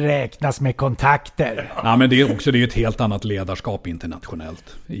vad det räknas med kontakter. Ja, men det är också ett helt annat ledarskap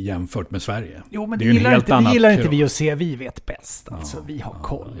internationellt jämfört med Sverige. Jo, men det gillar inte vi att se. Vi vet bäst. Alltså, vi har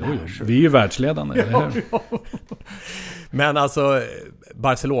koll. Vi är ju världsledande. Eller hur? Men alltså,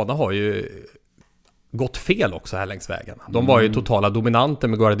 Barcelona har ju gått fel också här längs vägen. De var ju totala dominanter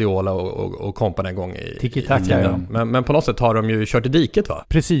med Guardiola och kompani en gång i tiden. Men på något sätt har de ju kört i diket, va?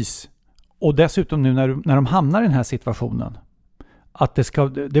 Precis. Och dessutom nu när de hamnar i den här situationen, att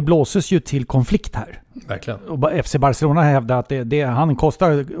det blåses ju till konflikt här. Verkligen. Och FC Barcelona hävdar att han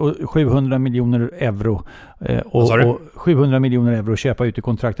kostar 700 miljoner euro och 700 miljoner euro att köpa ut i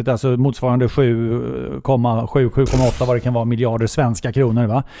kontraktet, alltså motsvarande 7,8 vad det kan vara miljarder svenska kronor,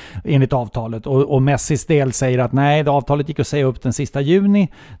 va? Enligt avtalet. Och Messis del säger att nej, avtalet gick att säga upp den sista juni.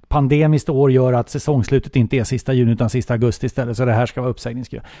 Pandemiskt år gör att säsongslutet inte är sista juni utan sista augusti istället, så det här ska vara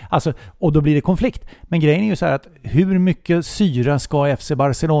uppsägningsskriv. Alltså, och då blir det konflikt. Men grejen är ju så här att hur mycket syra ska FC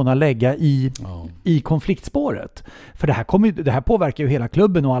Barcelona lägga i konfliktspåret? För det här påverkar ju hela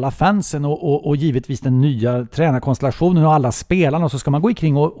klubben och alla fansen och givetvis den nya tränarkonstellationen och alla spelarna, och så ska man gå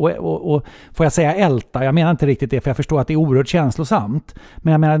ikring och får jag säga älta, jag menar inte riktigt det för jag förstår att det är oerhört känslosamt,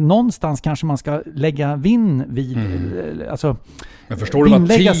 men jag menar någonstans kanske man ska lägga vid alltså jag förstår du vad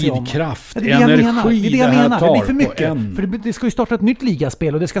tid, kraft, energi det här tar. Det är för mycket. För det ska ju starta ett nytt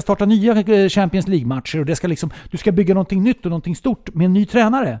ligaspel och det ska starta nya Champions League-matcher och det ska liksom, du ska bygga någonting nytt och någonting stort med en ny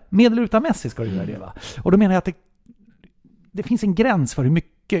tränare. Med eller utan Messi ska du göra det, va? Och då menar jag att det finns en gräns för hur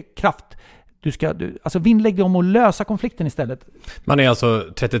mycket kraft alltså vinnlägg dig om att lösa konflikten istället. Man är alltså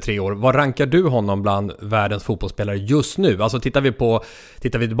 33 år. Vad rankar du honom bland världens fotbollsspelare just nu? Alltså tittar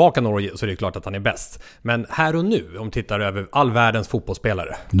vi tillbaka några år så är det klart att han är bäst. Men här och nu, om tittar över all världens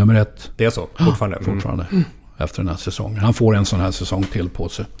fotbollsspelare. Nummer 1. Det är så, fortfarande. Efter den här säsongen. Han får en sån här säsong till på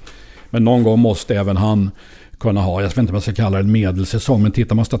sig. Men någon gång måste även han kunna ha, jag vet inte om jag ska kalla det en medelsäsong, men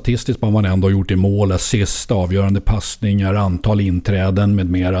tittar man statistiskt på vad han ändå har gjort i mål, assist, avgörande passningar, antal inträden med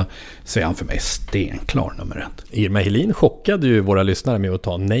mera, så är han för mig stenklar nummer 1. Irma Helin chockade ju våra lyssnare med att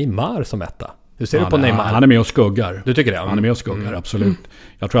ta Neymar som etta. Hur ser du på Neymar? Han är med och skuggar. Du tycker det? Han är med och skuggar, absolut.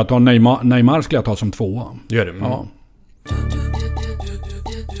 Jag tror att Neymar skulle jag ta som 2. Gör det? Ja.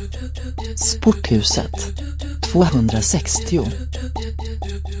 Sporthuset 260.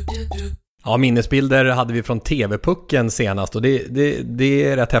 Ja, minnesbilder hade vi från TV-pucken senast, och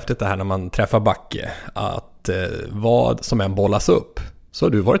det är rätt häftigt det här när man träffar Backe, att vad som än bollas upp så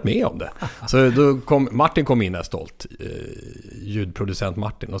har du varit med om det. Så då Martin kom in här stolt, ljudproducent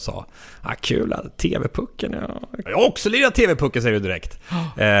Martin, och sa kul, TV-pucken. Jag har också lirat TV-pucken, säger du direkt.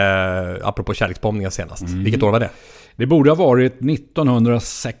 Apropå kärleksbombningar senast. Vilket år var det? Det borde ha varit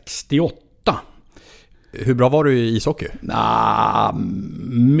 1968. Hur bra var du i ishockey? I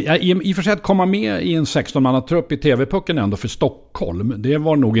och för sig att komma med i en 16-mannatrupp i TV-pucken ändå för Stockholm, det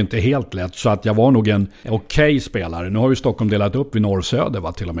var nog inte helt lätt, så att jag var nog en okej spelare. Nu har ju Stockholm delat upp vid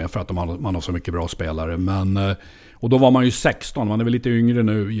norr-söder till och med, för att man har så mycket bra spelare. Men, och då var man ju 16, man är väl lite yngre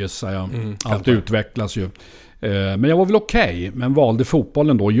nu, gissar jag. Allt utvecklas ju. Men jag var väl okej, men valde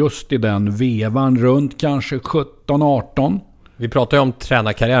fotbollen då just i den vevan runt kanske 17-18. Vi pratar ju om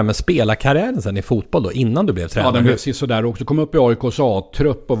tränarkarriär, men spelarkarriären sen i fotboll då, innan du blev tränare? Ja, den blev precis sådär också. Kom upp i AIKs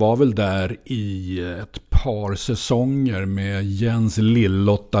A-trupp och var väl där i ett par säsonger med Jens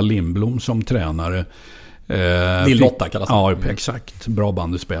Lillotta Lindblom som tränare. Lillotta kallas det. Ja, exakt. Bra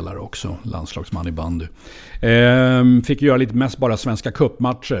bandyspelare också. Landslagsman i bandy. Fick göra lite mest bara svenska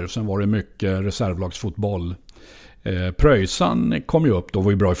cupmatcher. Sen var det mycket reservlagsfotboll. Pröjsan kom ju upp då,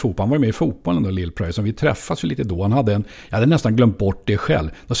 var ju bra i fotboll. Han var ju med i fotbollen då, Lill-Pröjsan. Vi träffas ju lite då. Jag hade nästan glömt bort det själv.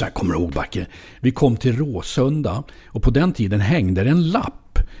 Då sa jag, kommer du ihåg Backe? Vi kom till Råsunda och på den tiden hängde det en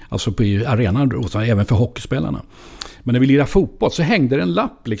lapp, alltså på arenan Råsunda, även för hockeyspelarna. Men när vi lirade fotboll så hängde det en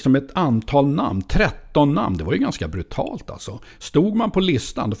lapp, liksom ett antal namn, 13 namn. Det var ju ganska brutalt alltså. Stod man på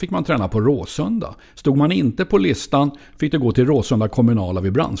listan, då fick man träna på Råsunda. Stod man inte på listan, fick det gå till Råsunda kommunala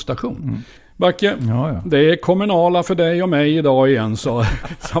vid brandstation. Backe, det är kommunala för dig och mig idag igen, sa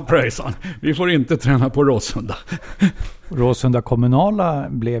Pröjsan. Vi får inte träna på Råsunda. Råsunda kommunala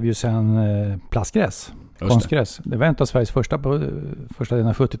blev ju sen plastgräs, konstgräs. Det var en av Sveriges första delen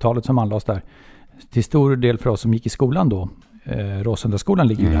av 70-talet som anlades där. Till stor del för oss som gick i skolan då. Råsundaskolan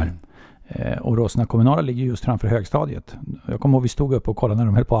ligger ju där. Och Råsunda kommunala ligger just framför högstadiet. Jag kommer ihåg vi stod upp och kollade när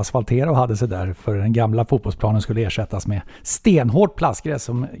de höll på att asfaltera och hade sig där, för den gamla fotbollsplanen skulle ersättas med stenhårt plastgräs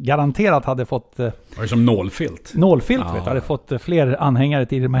som garanterat hade fått... Det var som nålfilt. Nålfilt, vet du, hade fått fler anhängare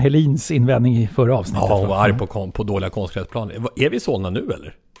till Irma Helins invändning i förra avsnittet. Ja, hon var arg på dåliga konstgräsplaner. Är vi Solna nu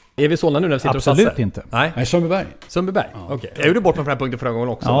eller? Är vi Solna nu när vi sitter Absolut och satsar? inte. Nej, Sundbyberg. Sundbyberg, okej. Jag gjorde bort mig på den här punkten förra gången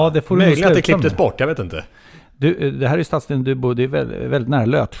också. Ja, det får du möjligt att det klipptes bort, jag vet inte. Det här är stadsdelen du bor, det är väldigt nära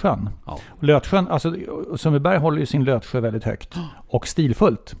Lötsjön. Ja. Lötsjön, alltså Sundbyberg håller ju sin Lötsjö väldigt högt och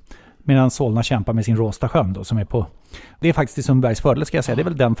stilfullt. Medan Solna kämpar med sin Råstasjön då, som är på... Det är faktiskt i Sundbybergs fördel, ska jag säga. Det är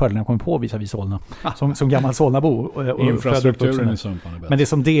väl den fördelen jag kommer på vis Solna. Som gammal Solnabo. Och infrastrukturen i Sundbyberg. Men det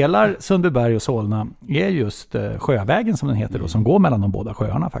som delar Sundbyberg och Solna är just Sjövägen som den heter då, som går mellan de båda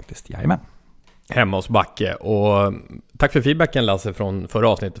sjöarna faktiskt. Jajamän. Hemma hos Backe. Och tack för feedbacken, Lasse, från förra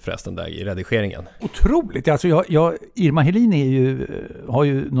avsnittet förresten där i redigeringen. Otroligt. Alltså Irma Helin har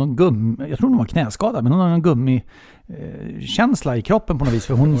ju någon jag tror hon var knäskadad, men hon har någon gummikänsla i kroppen på något vis.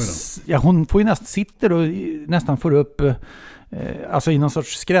 För hon får ju sitter och nästan får upp alltså i någon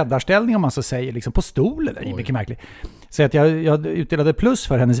sorts skräddarställning, om man så säger, liksom på stolen. Det är mycket märkligt. Så att jag utdelade plus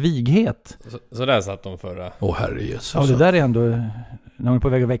för hennes vighet. Så där satt de förra. Herrejösses. Ja, det där är ändå... När hon är på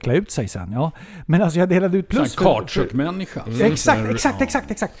väg att veckla ut sig sen. Ja. Men alltså jag delade ut plus. Kartsjuk-människa.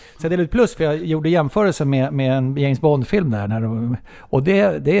 Exakt. Så jag delade ut plus för jag gjorde jämförelse med en James Bond-film där. Och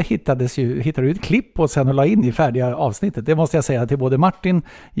det hittade du ett klipp på sen och la in i färdiga avsnittet. Det måste jag säga till både Martin,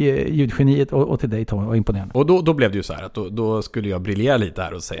 ljudgeniet, och till dig, Tom. Var imponerande. Och då blev det ju så här att då skulle jag briljera lite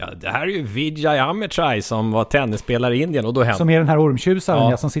här och säga det här är ju Vijay Amitrai som var tennisspelare i Indien. Och då som är den här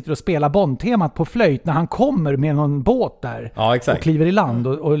ormtjusaren som sitter och spelar Bond-temat på flöjt när han kommer med någon båt där. Ja, exakt. Och kliver i land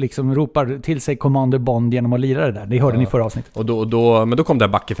och liksom ropar till sig Commander Bond genom att lira det där. Det hörde ni förra avsnittet. Men då kom det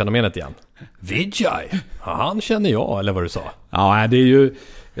här Backe-fenomenet igen. Vijay, han känner jag, eller vad du sa. Ja, det är ju...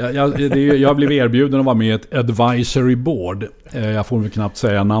 Jag blev erbjuden att vara med i ett advisory board Jag får väl knappt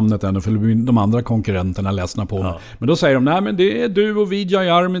säga namnet ännu för de andra konkurrenterna ledsna på mig. Men då säger de, nej men det är du och Vijay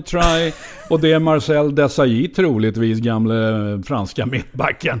Armitrai och det är Marcel Desailly, troligtvis gamla franska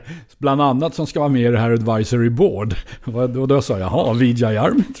mittbacken. Bland annat som ska vara med i det här advisory board. Och då sa jag, Vijay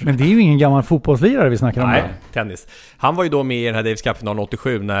Armitrai. Men det är ju ingen gammal fotbollslirare vi snackar om. Nej, tennis. Han var ju då med i den här Davis Cup-finalen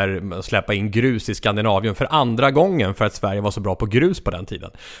 87 när man släppte in grus i Skandinavien för andra gången för att Sverige var så bra på grus på den tiden.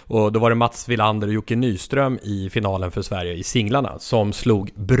 Och då var det Mats Wilander och Jocke Nyström i finalen för Sverige i singlarna som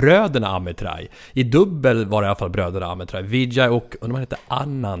slog bröderna Armitrai. I dubbel var det i alla fall bröderna Armitrai. Vijay och de hette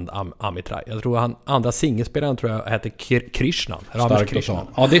Anand Armitrai. Jag tror han andra singelspelaren tror jag hette Krishnan. Starkt och så.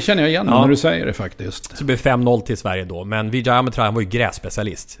 Ja, det känner jag igen när du säger det faktiskt. Så det blev 5-0 till Sverige då. Men Vijay Armitrai var ju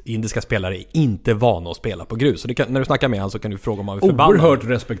grässpecialist. Indiska spelare är inte vana att spela på grus. Så när du snackar med han så kan du fråga om han är förbannad. Oerhört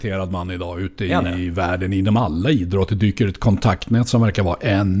respekterad man idag ute i världen. Inom alla idrotter dyker ett kontaktnät som verkar vara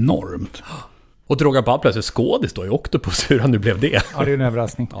enormt. Och Droga Ball plötsligt skådis då i Octopus, hur han nu blev det. Ja, det är en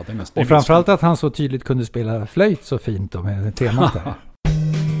överraskning. Ja, det är och framförallt att han så tydligt kunde spela flöjt så fint då med temat där.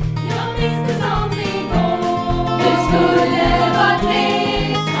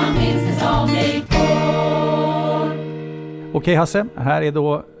 Okej Hasse, här är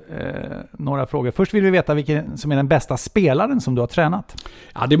då några frågor. Först vill vi veta vilken som är den bästa spelaren som du har tränat.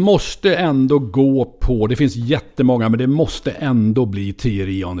 Ja, det måste ändå gå på, det finns jättemånga, men det måste ändå bli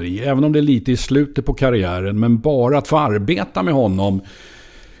Thierry Henry. Även om det är lite i slutet på karriären, men bara att få arbeta med honom,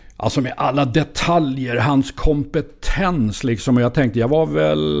 alltså med alla detaljer, hans kompetens liksom. Och jag tänkte,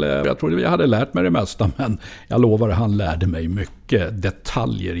 jag trodde jag hade lärt mig det mesta, men jag lovar, han lärde mig mycket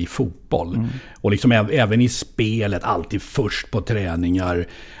detaljer i fotboll. Och liksom även i spelet, alltid först på träningar,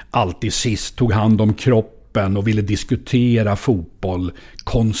 alltid sist, tog hand om kroppen och ville diskutera fotboll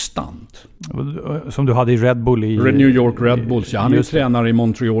konstant. Som du hade i Red Bull i New York Red Bulls. Ja, han är ju tränare i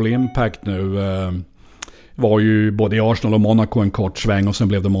Montreal Impact nu. Var ju både i Arsenal och Monaco en kort sväng och sen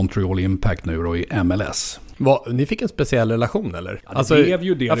blev det Montreal Impact nu då i MLS. Ni fick en speciell relation eller? Ja, det blev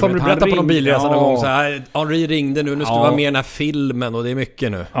ju det. Jag får berätta på någon bilresa någon gång så här, Henry ringde nu ska vara med i den här filmen och det är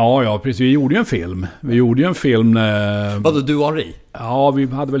mycket nu. Ja, precis. Vi gjorde ju en film. Vadå, du och Henry? Ja, vi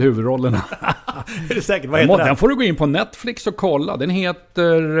hade väl huvudrollerna. Är det säkert? Vad heter den? Den får du gå in på Netflix och kolla. Den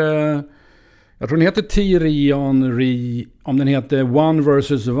heter... jag tror den heter Thierry Henry. Om den heter One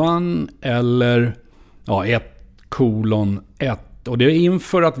vs. One eller... 1:1. Och det är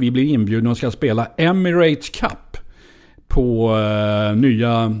inför att vi blir inbjudna och ska spela Emirates Cup på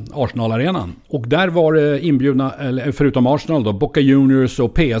nya Arsenal-arenan. Och där var det inbjudna, förutom Arsenal då, Backe Juniors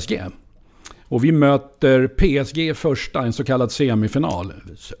och PSG. Och vi möter PSG första, en så kallad semifinal.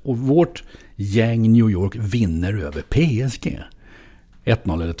 Och vårt gäng New York vinner över PSG.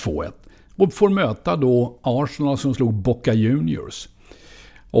 1-0 eller 2-1. Och får möta då Arsenal som slog Backe Juniors.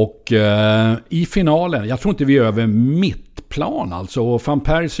 Och i finalen, jag tror inte vi är över mittplan alltså. Och Van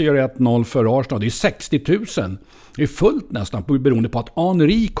Persie gör 1-0 för Arsenal. Det är 60 000. Det är fullt nästan beroende på att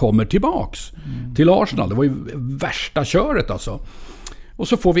Henry kommer tillbaks till Arsenal. Det var ju värsta köret alltså. Och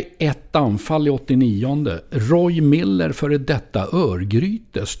så får vi ett anfall i 89. Roy Miller för detta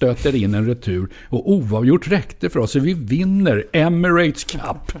Örgryte stöter in en retur och oavgjort räckte för oss. Så vi vinner Emirates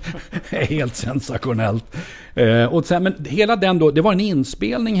Cup. Helt sensationellt. Och sen, men hela den då, det var en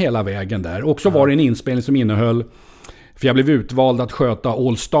inspelning hela vägen där. Och så var det en inspelning som innehöll, för jag blev utvald att sköta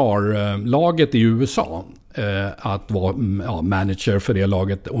All-Star-laget i USA. Att vara manager för det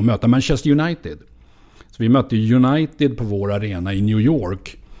laget och möta Manchester United. Så vi mötte United på vår arena i New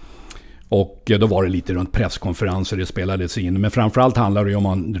York. Och då var det lite runt presskonferenser det spelades in. Men framförallt handlar det om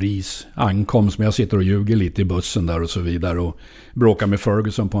Henrys ankomst. Men jag sitter och ljuger lite i bussen där och så vidare. Och bråkar med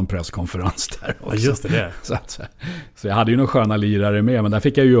Ferguson på en presskonferens där också. Ja, just det. Så jag hade ju några sköna lirare med. Men där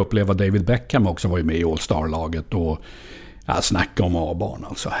fick jag ju uppleva David Beckham också var ju med i All-Star-laget. Och jag snackade om A-barn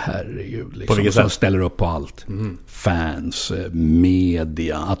alltså. Herregud. Liksom. Som ställer upp på allt. Fans,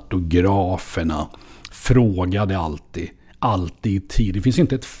 media, autograferna. Frågade alltid i tid. Det finns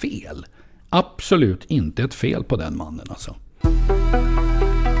inte ett fel. Absolut inte ett fel på den mannen alltså.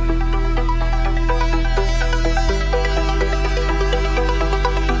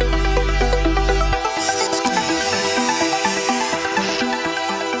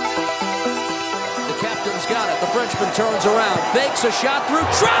 Frenchman turns around, fakes a shot through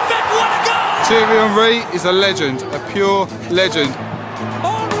traffic. What a goal! Thierry Henry is a legend, a pure legend.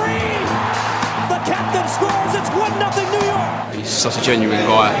 Henry, the captain scores. It's 1-0 New York. He's such a genuine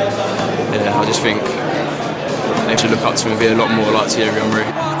guy. I just think they should look up to him and be a lot more like Thierry Henry.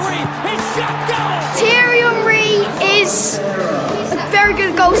 Thierry Henry is a very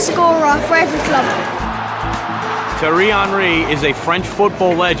good goal scorer for every club. Thierry Henry is a French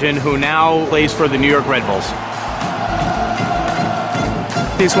football legend who now plays for the New York Red Bulls.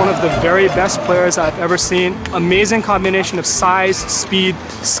 He's one of the very best players I've ever seen. Amazing combination of size, speed,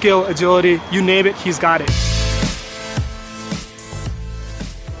 skill, agility. You name it, he's got it.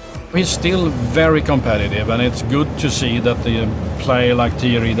 He's still very competitive, and it's good to see that the player like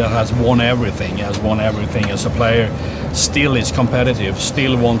Thierry that has won everything as a player still is competitive,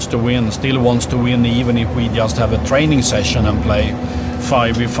 still wants to win even if we just have a training session and play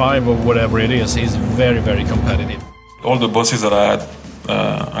 5v5 or whatever it is. He's very, very competitive. All the bosses that I had,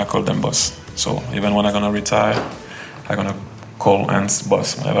 I call them boss. So even when I'm gonna retire, I'm gonna call Hans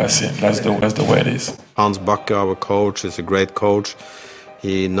boss whenever I see him. That's the way it is. Hans Backe, our coach, is a great coach.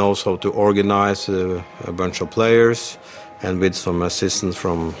 He knows how to organize a bunch of players, and with some assistance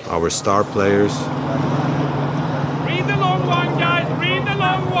from our star players. Read the long one, guys. Read the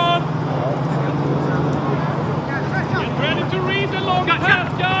long one. Get ready to read the long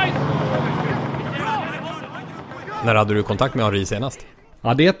pass, guys. När hade du kontakt med Henri senast?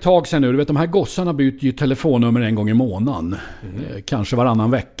 Ja, det är ett tag sedan nu. Du vet, de här gossarna byter ju telefonnummer en gång i månaden. Kanske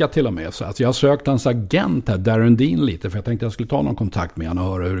varannan vecka till och med. Så alltså, jag har sökt hans agent här, Darren Dean, lite. För jag tänkte jag skulle ta någon kontakt med honom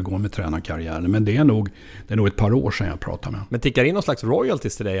och höra hur det går med tränarkarriären. Men det är nog ett par år sedan jag pratade med honom. Men tickar in någon slags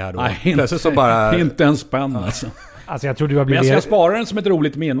royalties till dig här då? Nej, inte en spänn alltså. Alltså jag tror du har blivit... Men jag ska spara den som ett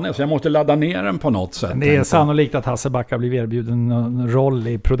roligt minne, så jag måste ladda ner den på något sätt. Det är sannolikt att Hasse Backe blir erbjuden en roll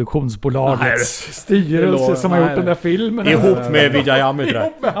i produktionsbolagets styrelse som har gjort den där filmen. Ihop med Vijay Amitra.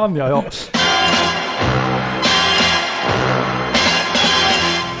 Ihop med han, ja.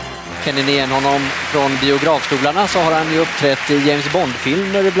 Känner ni igen honom från biografstolarna, så har han ju uppträtt i James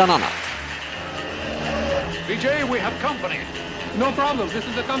Bond-filmer bland annat. Vijay, we have company. No problem, this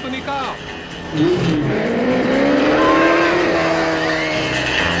is a company car.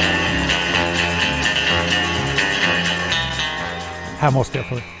 Här måste jag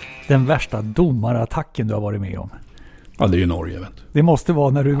få den värsta domarattacken du har varit med om. Ja, det är ju Norge, vet du. Det måste vara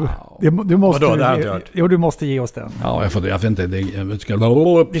när du... Du måste, vadå, det har jag inte hört. Jo, du måste ge oss den. Ja, jag vet inte.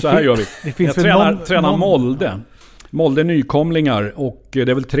 Så här gör vi. Jag tränar Molde. Molde nykomlingar, och det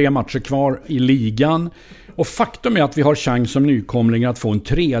är väl 3 matcher kvar i ligan. Och faktum är att vi har chans som nykomlingar att få en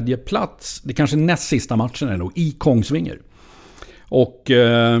 3:e plats. Det kanske näst sista matchen är nog i Kongsvinger. Och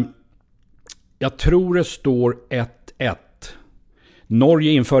jag tror det står 1-1.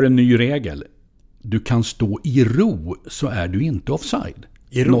 Norge inför en ny regel. Du kan stå i ro, så är du inte offside.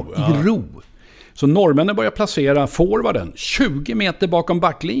 I ro? I ro. Så norrmännen börjar placera forwarden 20 meter bakom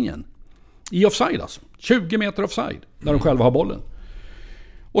backlinjen. I offside alltså. 20 meter offside. När de själva har bollen.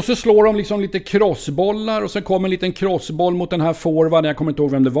 Och så slår de liksom lite crossbollar. Och så kommer en liten crossboll mot den här forwarden. Jag kommer inte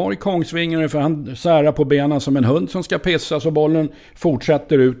ihåg vem det var i Kongsvinger. För han särar på benen som en hund som ska pissa. Så bollen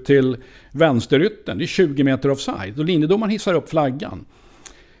fortsätter ut till vänsterytten. Det är 20 meter offside. Och linjedomaren hissar upp flaggan.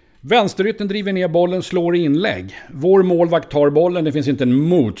 Vänsterytten driver ner bollen, slår inlägg. Vår målvakt tar bollen. Det finns inte en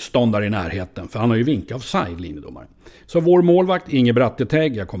motståndare i närheten. För han har ju vinkat offside, linjedomaren. Så vår målvakt, Inge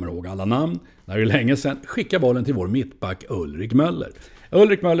Brattetägg, jag kommer ihåg alla namn. Det är ju länge sedan. Skickar bollen till vår mittback Ulrik Möller.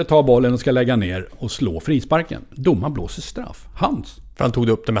 Ulrik Möller tar bollen och ska lägga ner och slå frisparken. Domaren blåser straff. Hans. För han tog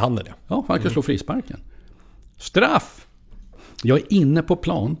det upp det med handen, ja. Ja, han kan slå frisparken. Straff! Jag är inne på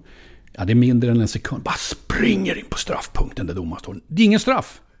plan. Ja, det är mindre än en sekund. Bara springer in på straffpunkten där domaren står. Det är ingen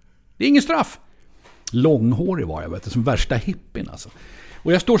straff. Det är ingen straff. Långhårig var jag, vet du, som värsta hippien alltså.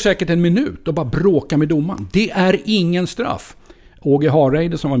 Och jag står säkert en minut och bara bråkar med domaren. Det är ingen straff. Åge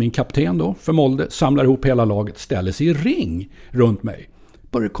Hareide, som var min kapten då för Molde, samlar ihop hela laget, ställer sig i ring runt mig.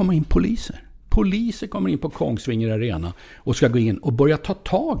 Börjar komma in poliser. Poliser kommer in på Kongsvinger Arena och ska gå in och börja ta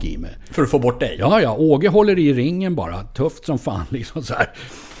tag i mig. För att få bort dig? Ja, Åge håller i ringen bara. Tufft som fan liksom så här.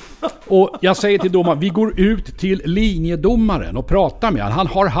 Och jag säger till domaren, vi går ut till linjedomaren och pratar med honom. Han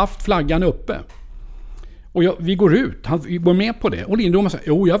har haft flaggan uppe. Och vi går ut, vi går med på det. Och linjedomaren säger,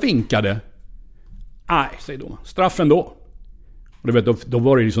 jo jag vinkade. Nej, säger domaren, straffen då. Och du vet, då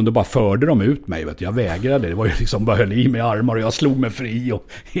var det liksom, då bara förde de ut mig, vet du. Jag vägrade, det var ju liksom bara höll i med armar och jag slog mig fri och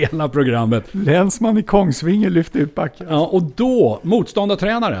hela programmet. Länsman i Kongsvinger lyfte ut backen. Ja, och då,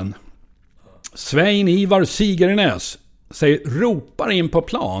 motståndartränaren Svein Ivar Sigernäs ropar in på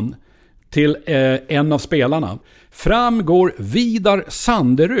plan till en av spelarna. Fram går Vidar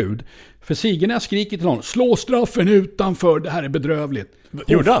Sanderud. För Sigernäs skriker till honom, slå straffen utanför, det här är bedrövligt.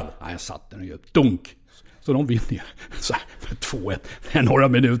 Gjorde han? Nej, jag satt den och gjorde dunk. Så de vinner ju så här för 2-1. Det är några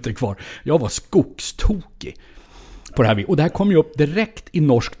minuter kvar. Jag var skogstokig på det här. Och det här kom ju upp direkt i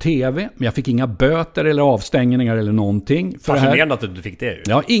norsk tv. Men jag fick inga böter eller avstängningar eller någonting. Fascinerande att du fick det ju.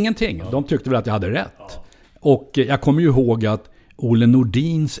 Ja, ingenting. De tyckte väl att jag hade rätt. Ja. Och jag kommer ju ihåg att Olle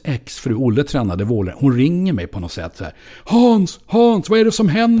Nordins exfru, Olle tränade Vålen. Hon ringer mig på något sätt så här. Hans, vad är det som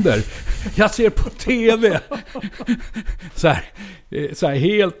händer? Jag ser på tv. så här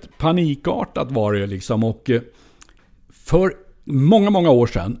helt panikartat var det liksom. Och för många år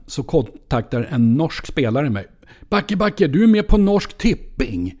sedan så kontaktade en norsk spelare mig. Backe, du är med på Norsk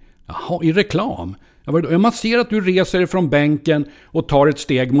Tipping. Jaha, i reklam. Man ser att du reser dig från bänken och tar ett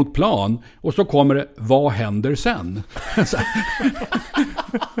steg mot plan. Och så kommer det, vad händer sen?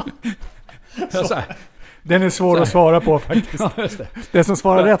 Den är svår att svara på faktiskt. Det som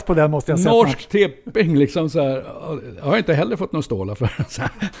svarar rätt på den måste jag säga. Norsk Tipping liksom så här. Jag har inte heller fått någon stålar för det.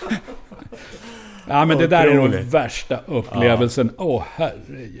 Ja, men det där är nog värsta upplevelsen.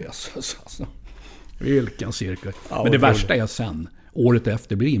 Herre Jesus alltså. Vilken cirkel. Men det värsta är sen. Året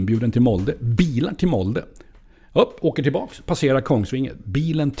efter blir inbjuden till Molde. Bilar till Molde. Åker tillbaks. Passerar Kongsvinger.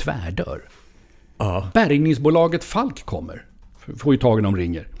 Bilen tvärdör. Bärgningsbolaget Falk kommer. Får ju tag i dem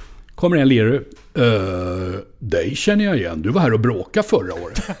ringer. Kommer en lirare ut. Dig känner jag igen. Du var här och bråkade förra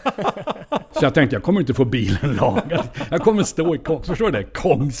året. Så jag tänkte, jag kommer inte få bilen lagad. Jag kommer stå i förstår det?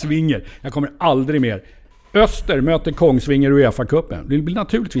 Kongsvinger. Jag kommer aldrig mer. Öster möter Kongsvinger och UEFA-cupen. Det blir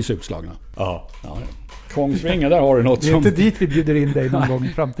naturligtvis utslagna. Ja. Kongsvinger, där har du något. Det är inte dit vi bjuder in dig någon gång i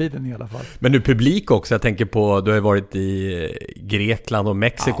framtiden i alla fall. Men nu publik också, jag tänker på, du har varit i Grekland och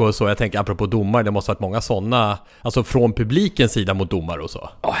Mexiko och så, jag tänker apropå domare, det måste ha varit många sådana, alltså från publikens sida mot domare och så.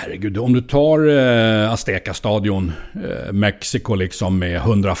 Ja, herregud, om du tar Azteca-stadion, Mexiko liksom med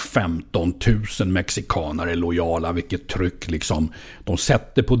 115 000 mexikanare lojala, vilket tryck liksom, de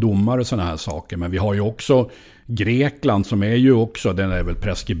sätter på domare och sådana här saker, men vi har ju också Grekland som är ju också, den är väl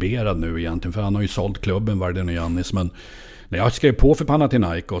preskriberad nu egentligen, för han har ju sålt klubben Varden och Giannis, men när jag skrev på för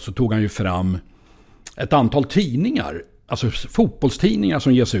Panathinaikos så tog han ju fram ett antal tidningar, alltså fotbollstidningar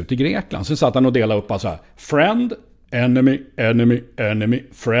som ges ut i Grekland. Sen satt han och delade upp så här: friend, enemy, enemy, enemy,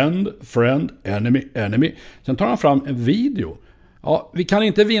 friend, enemy. Sen tar han fram en video. Ja, vi kan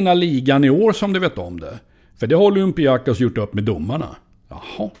inte vinna ligan i år som du vet om det, för det har Olympiakos gjort upp med domarna.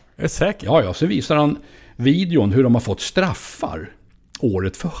 Jaha, är det säkert? Ja, så visar han videon hur de har fått straffar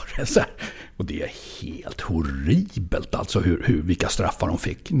året före. Så här. Och det är helt horribelt alltså hur vilka straffar de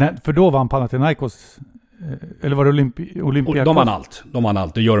fick. Nej, för då vann Panathinaikos, eller var det Olympiakos? De vann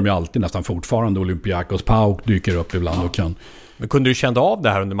allt. Det gör de ju alltid nästan fortfarande. Olympiakos, Pauk dyker upp ibland och kan. Men kunde du känna av det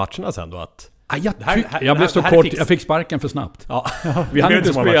här under matcherna sen då? Att jag blev så kort, jag fick sparken för snabbt. Ja. Vi hann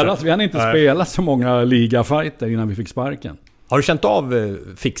inte spela så många ligafighter innan vi fick sparken. Har du känt av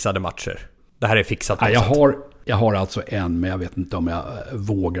fixade matcher? Det här är fixat. Ja, jag har alltså en, men jag vet inte om jag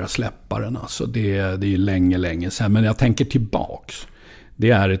vågar släppa den. Alltså det är länge sedan. Men jag tänker tillbaks.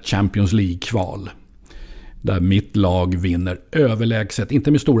 Det är ett Champions League-kval. Där mitt lag vinner överlägset.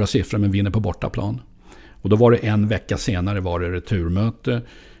 Inte med stora siffror, men vinner på bortaplan. Och då var det en vecka senare var det returmöte.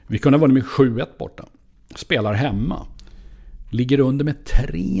 Vi kunde ha vunnit med 7-1 borta. Spelar hemma. Ligger under med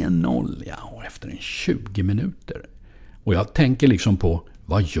 3-0 efter en 20 minuter. Och jag tänker liksom på,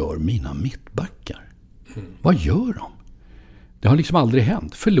 vad gör mina mittbackar? Vad gör de? Det har liksom aldrig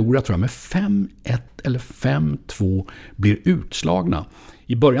hänt. Förlorat tror jag med 5-1 eller 5-2, blir utslagna.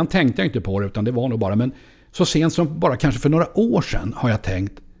 I början tänkte jag inte på det, utan det var nog bara, men så sent som bara kanske för några år sedan har jag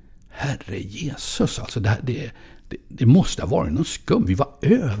tänkt, herre Jesus, alltså det måste ha varit någon skum. Vi var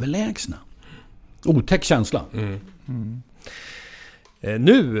överlägsna. Otäck känsla.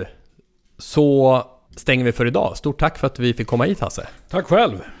 Nu så stänger vi för idag. Stort tack för att vi fick komma hit, Hasse. Tack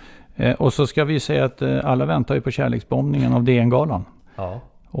själv. Och så ska vi säga att alla väntar ju på kärleksbombningen av DN-galan. Ja.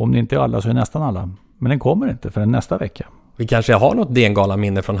 Och om det inte är alla så är nästan alla. Men den kommer inte förrän nästa vecka. Vi kanske har något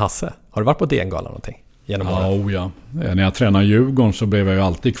DN-galan-minne från Hasse. Har du varit på DN-galan någonting? Ja. När jag tränade Djurgården så blev jag ju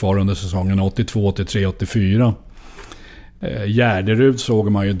alltid kvar under säsongen 82, 83, 84. Gärderud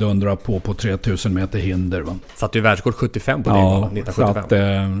såg man ju dundra på 3000 meter hinder. Va? Satt ju världskort 75 på DN-galan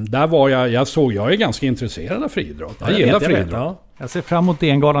 1975. Där var jag är ganska intresserad av friidrott. Jag gillar friidrott. Ja. Jag ser fram emot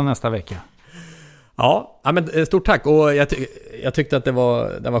DN-galan nästa vecka. Ja, men stort tack. Och jag tyckte att det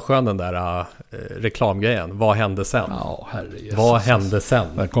var skön den där reklamgrejen. Vad hände sen? Ja, herre. Vad hände sen?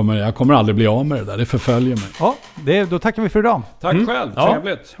 Jag kommer aldrig bli av med det där. Det förföljer mig. Ja, då tackar vi för idag. Tack själv.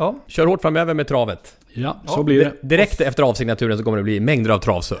 Trevligt. Ja. Kör hårt framöver med travet. Ja, så blir det. Direkt efter avsignaturen så kommer det bli mängder av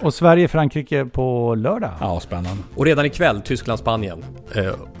travsör. Och Sverige-Frankrike på lördag. Ja, spännande. Och redan ikväll Tyskland-Spanien.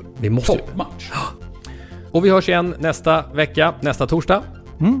 Vi måste toppmatch. Och vi hörs igen nästa vecka, nästa torsdag.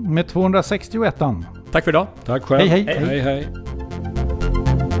 Med 261an. Tack för idag. Tack själv. Hej.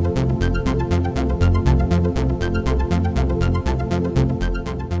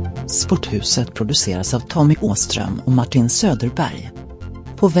 Sporthuset produceras av Tommy Åström och Martin Söderberg.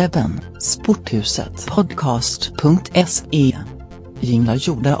 På webben sporthusetpodcast.se. Jinglar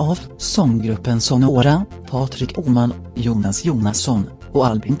gjorda av sånggruppen Sonora, Patrik Åman, Jonas Jonasson och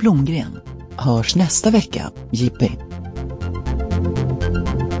Albin Blomgren. Hörs nästa vecka, JP.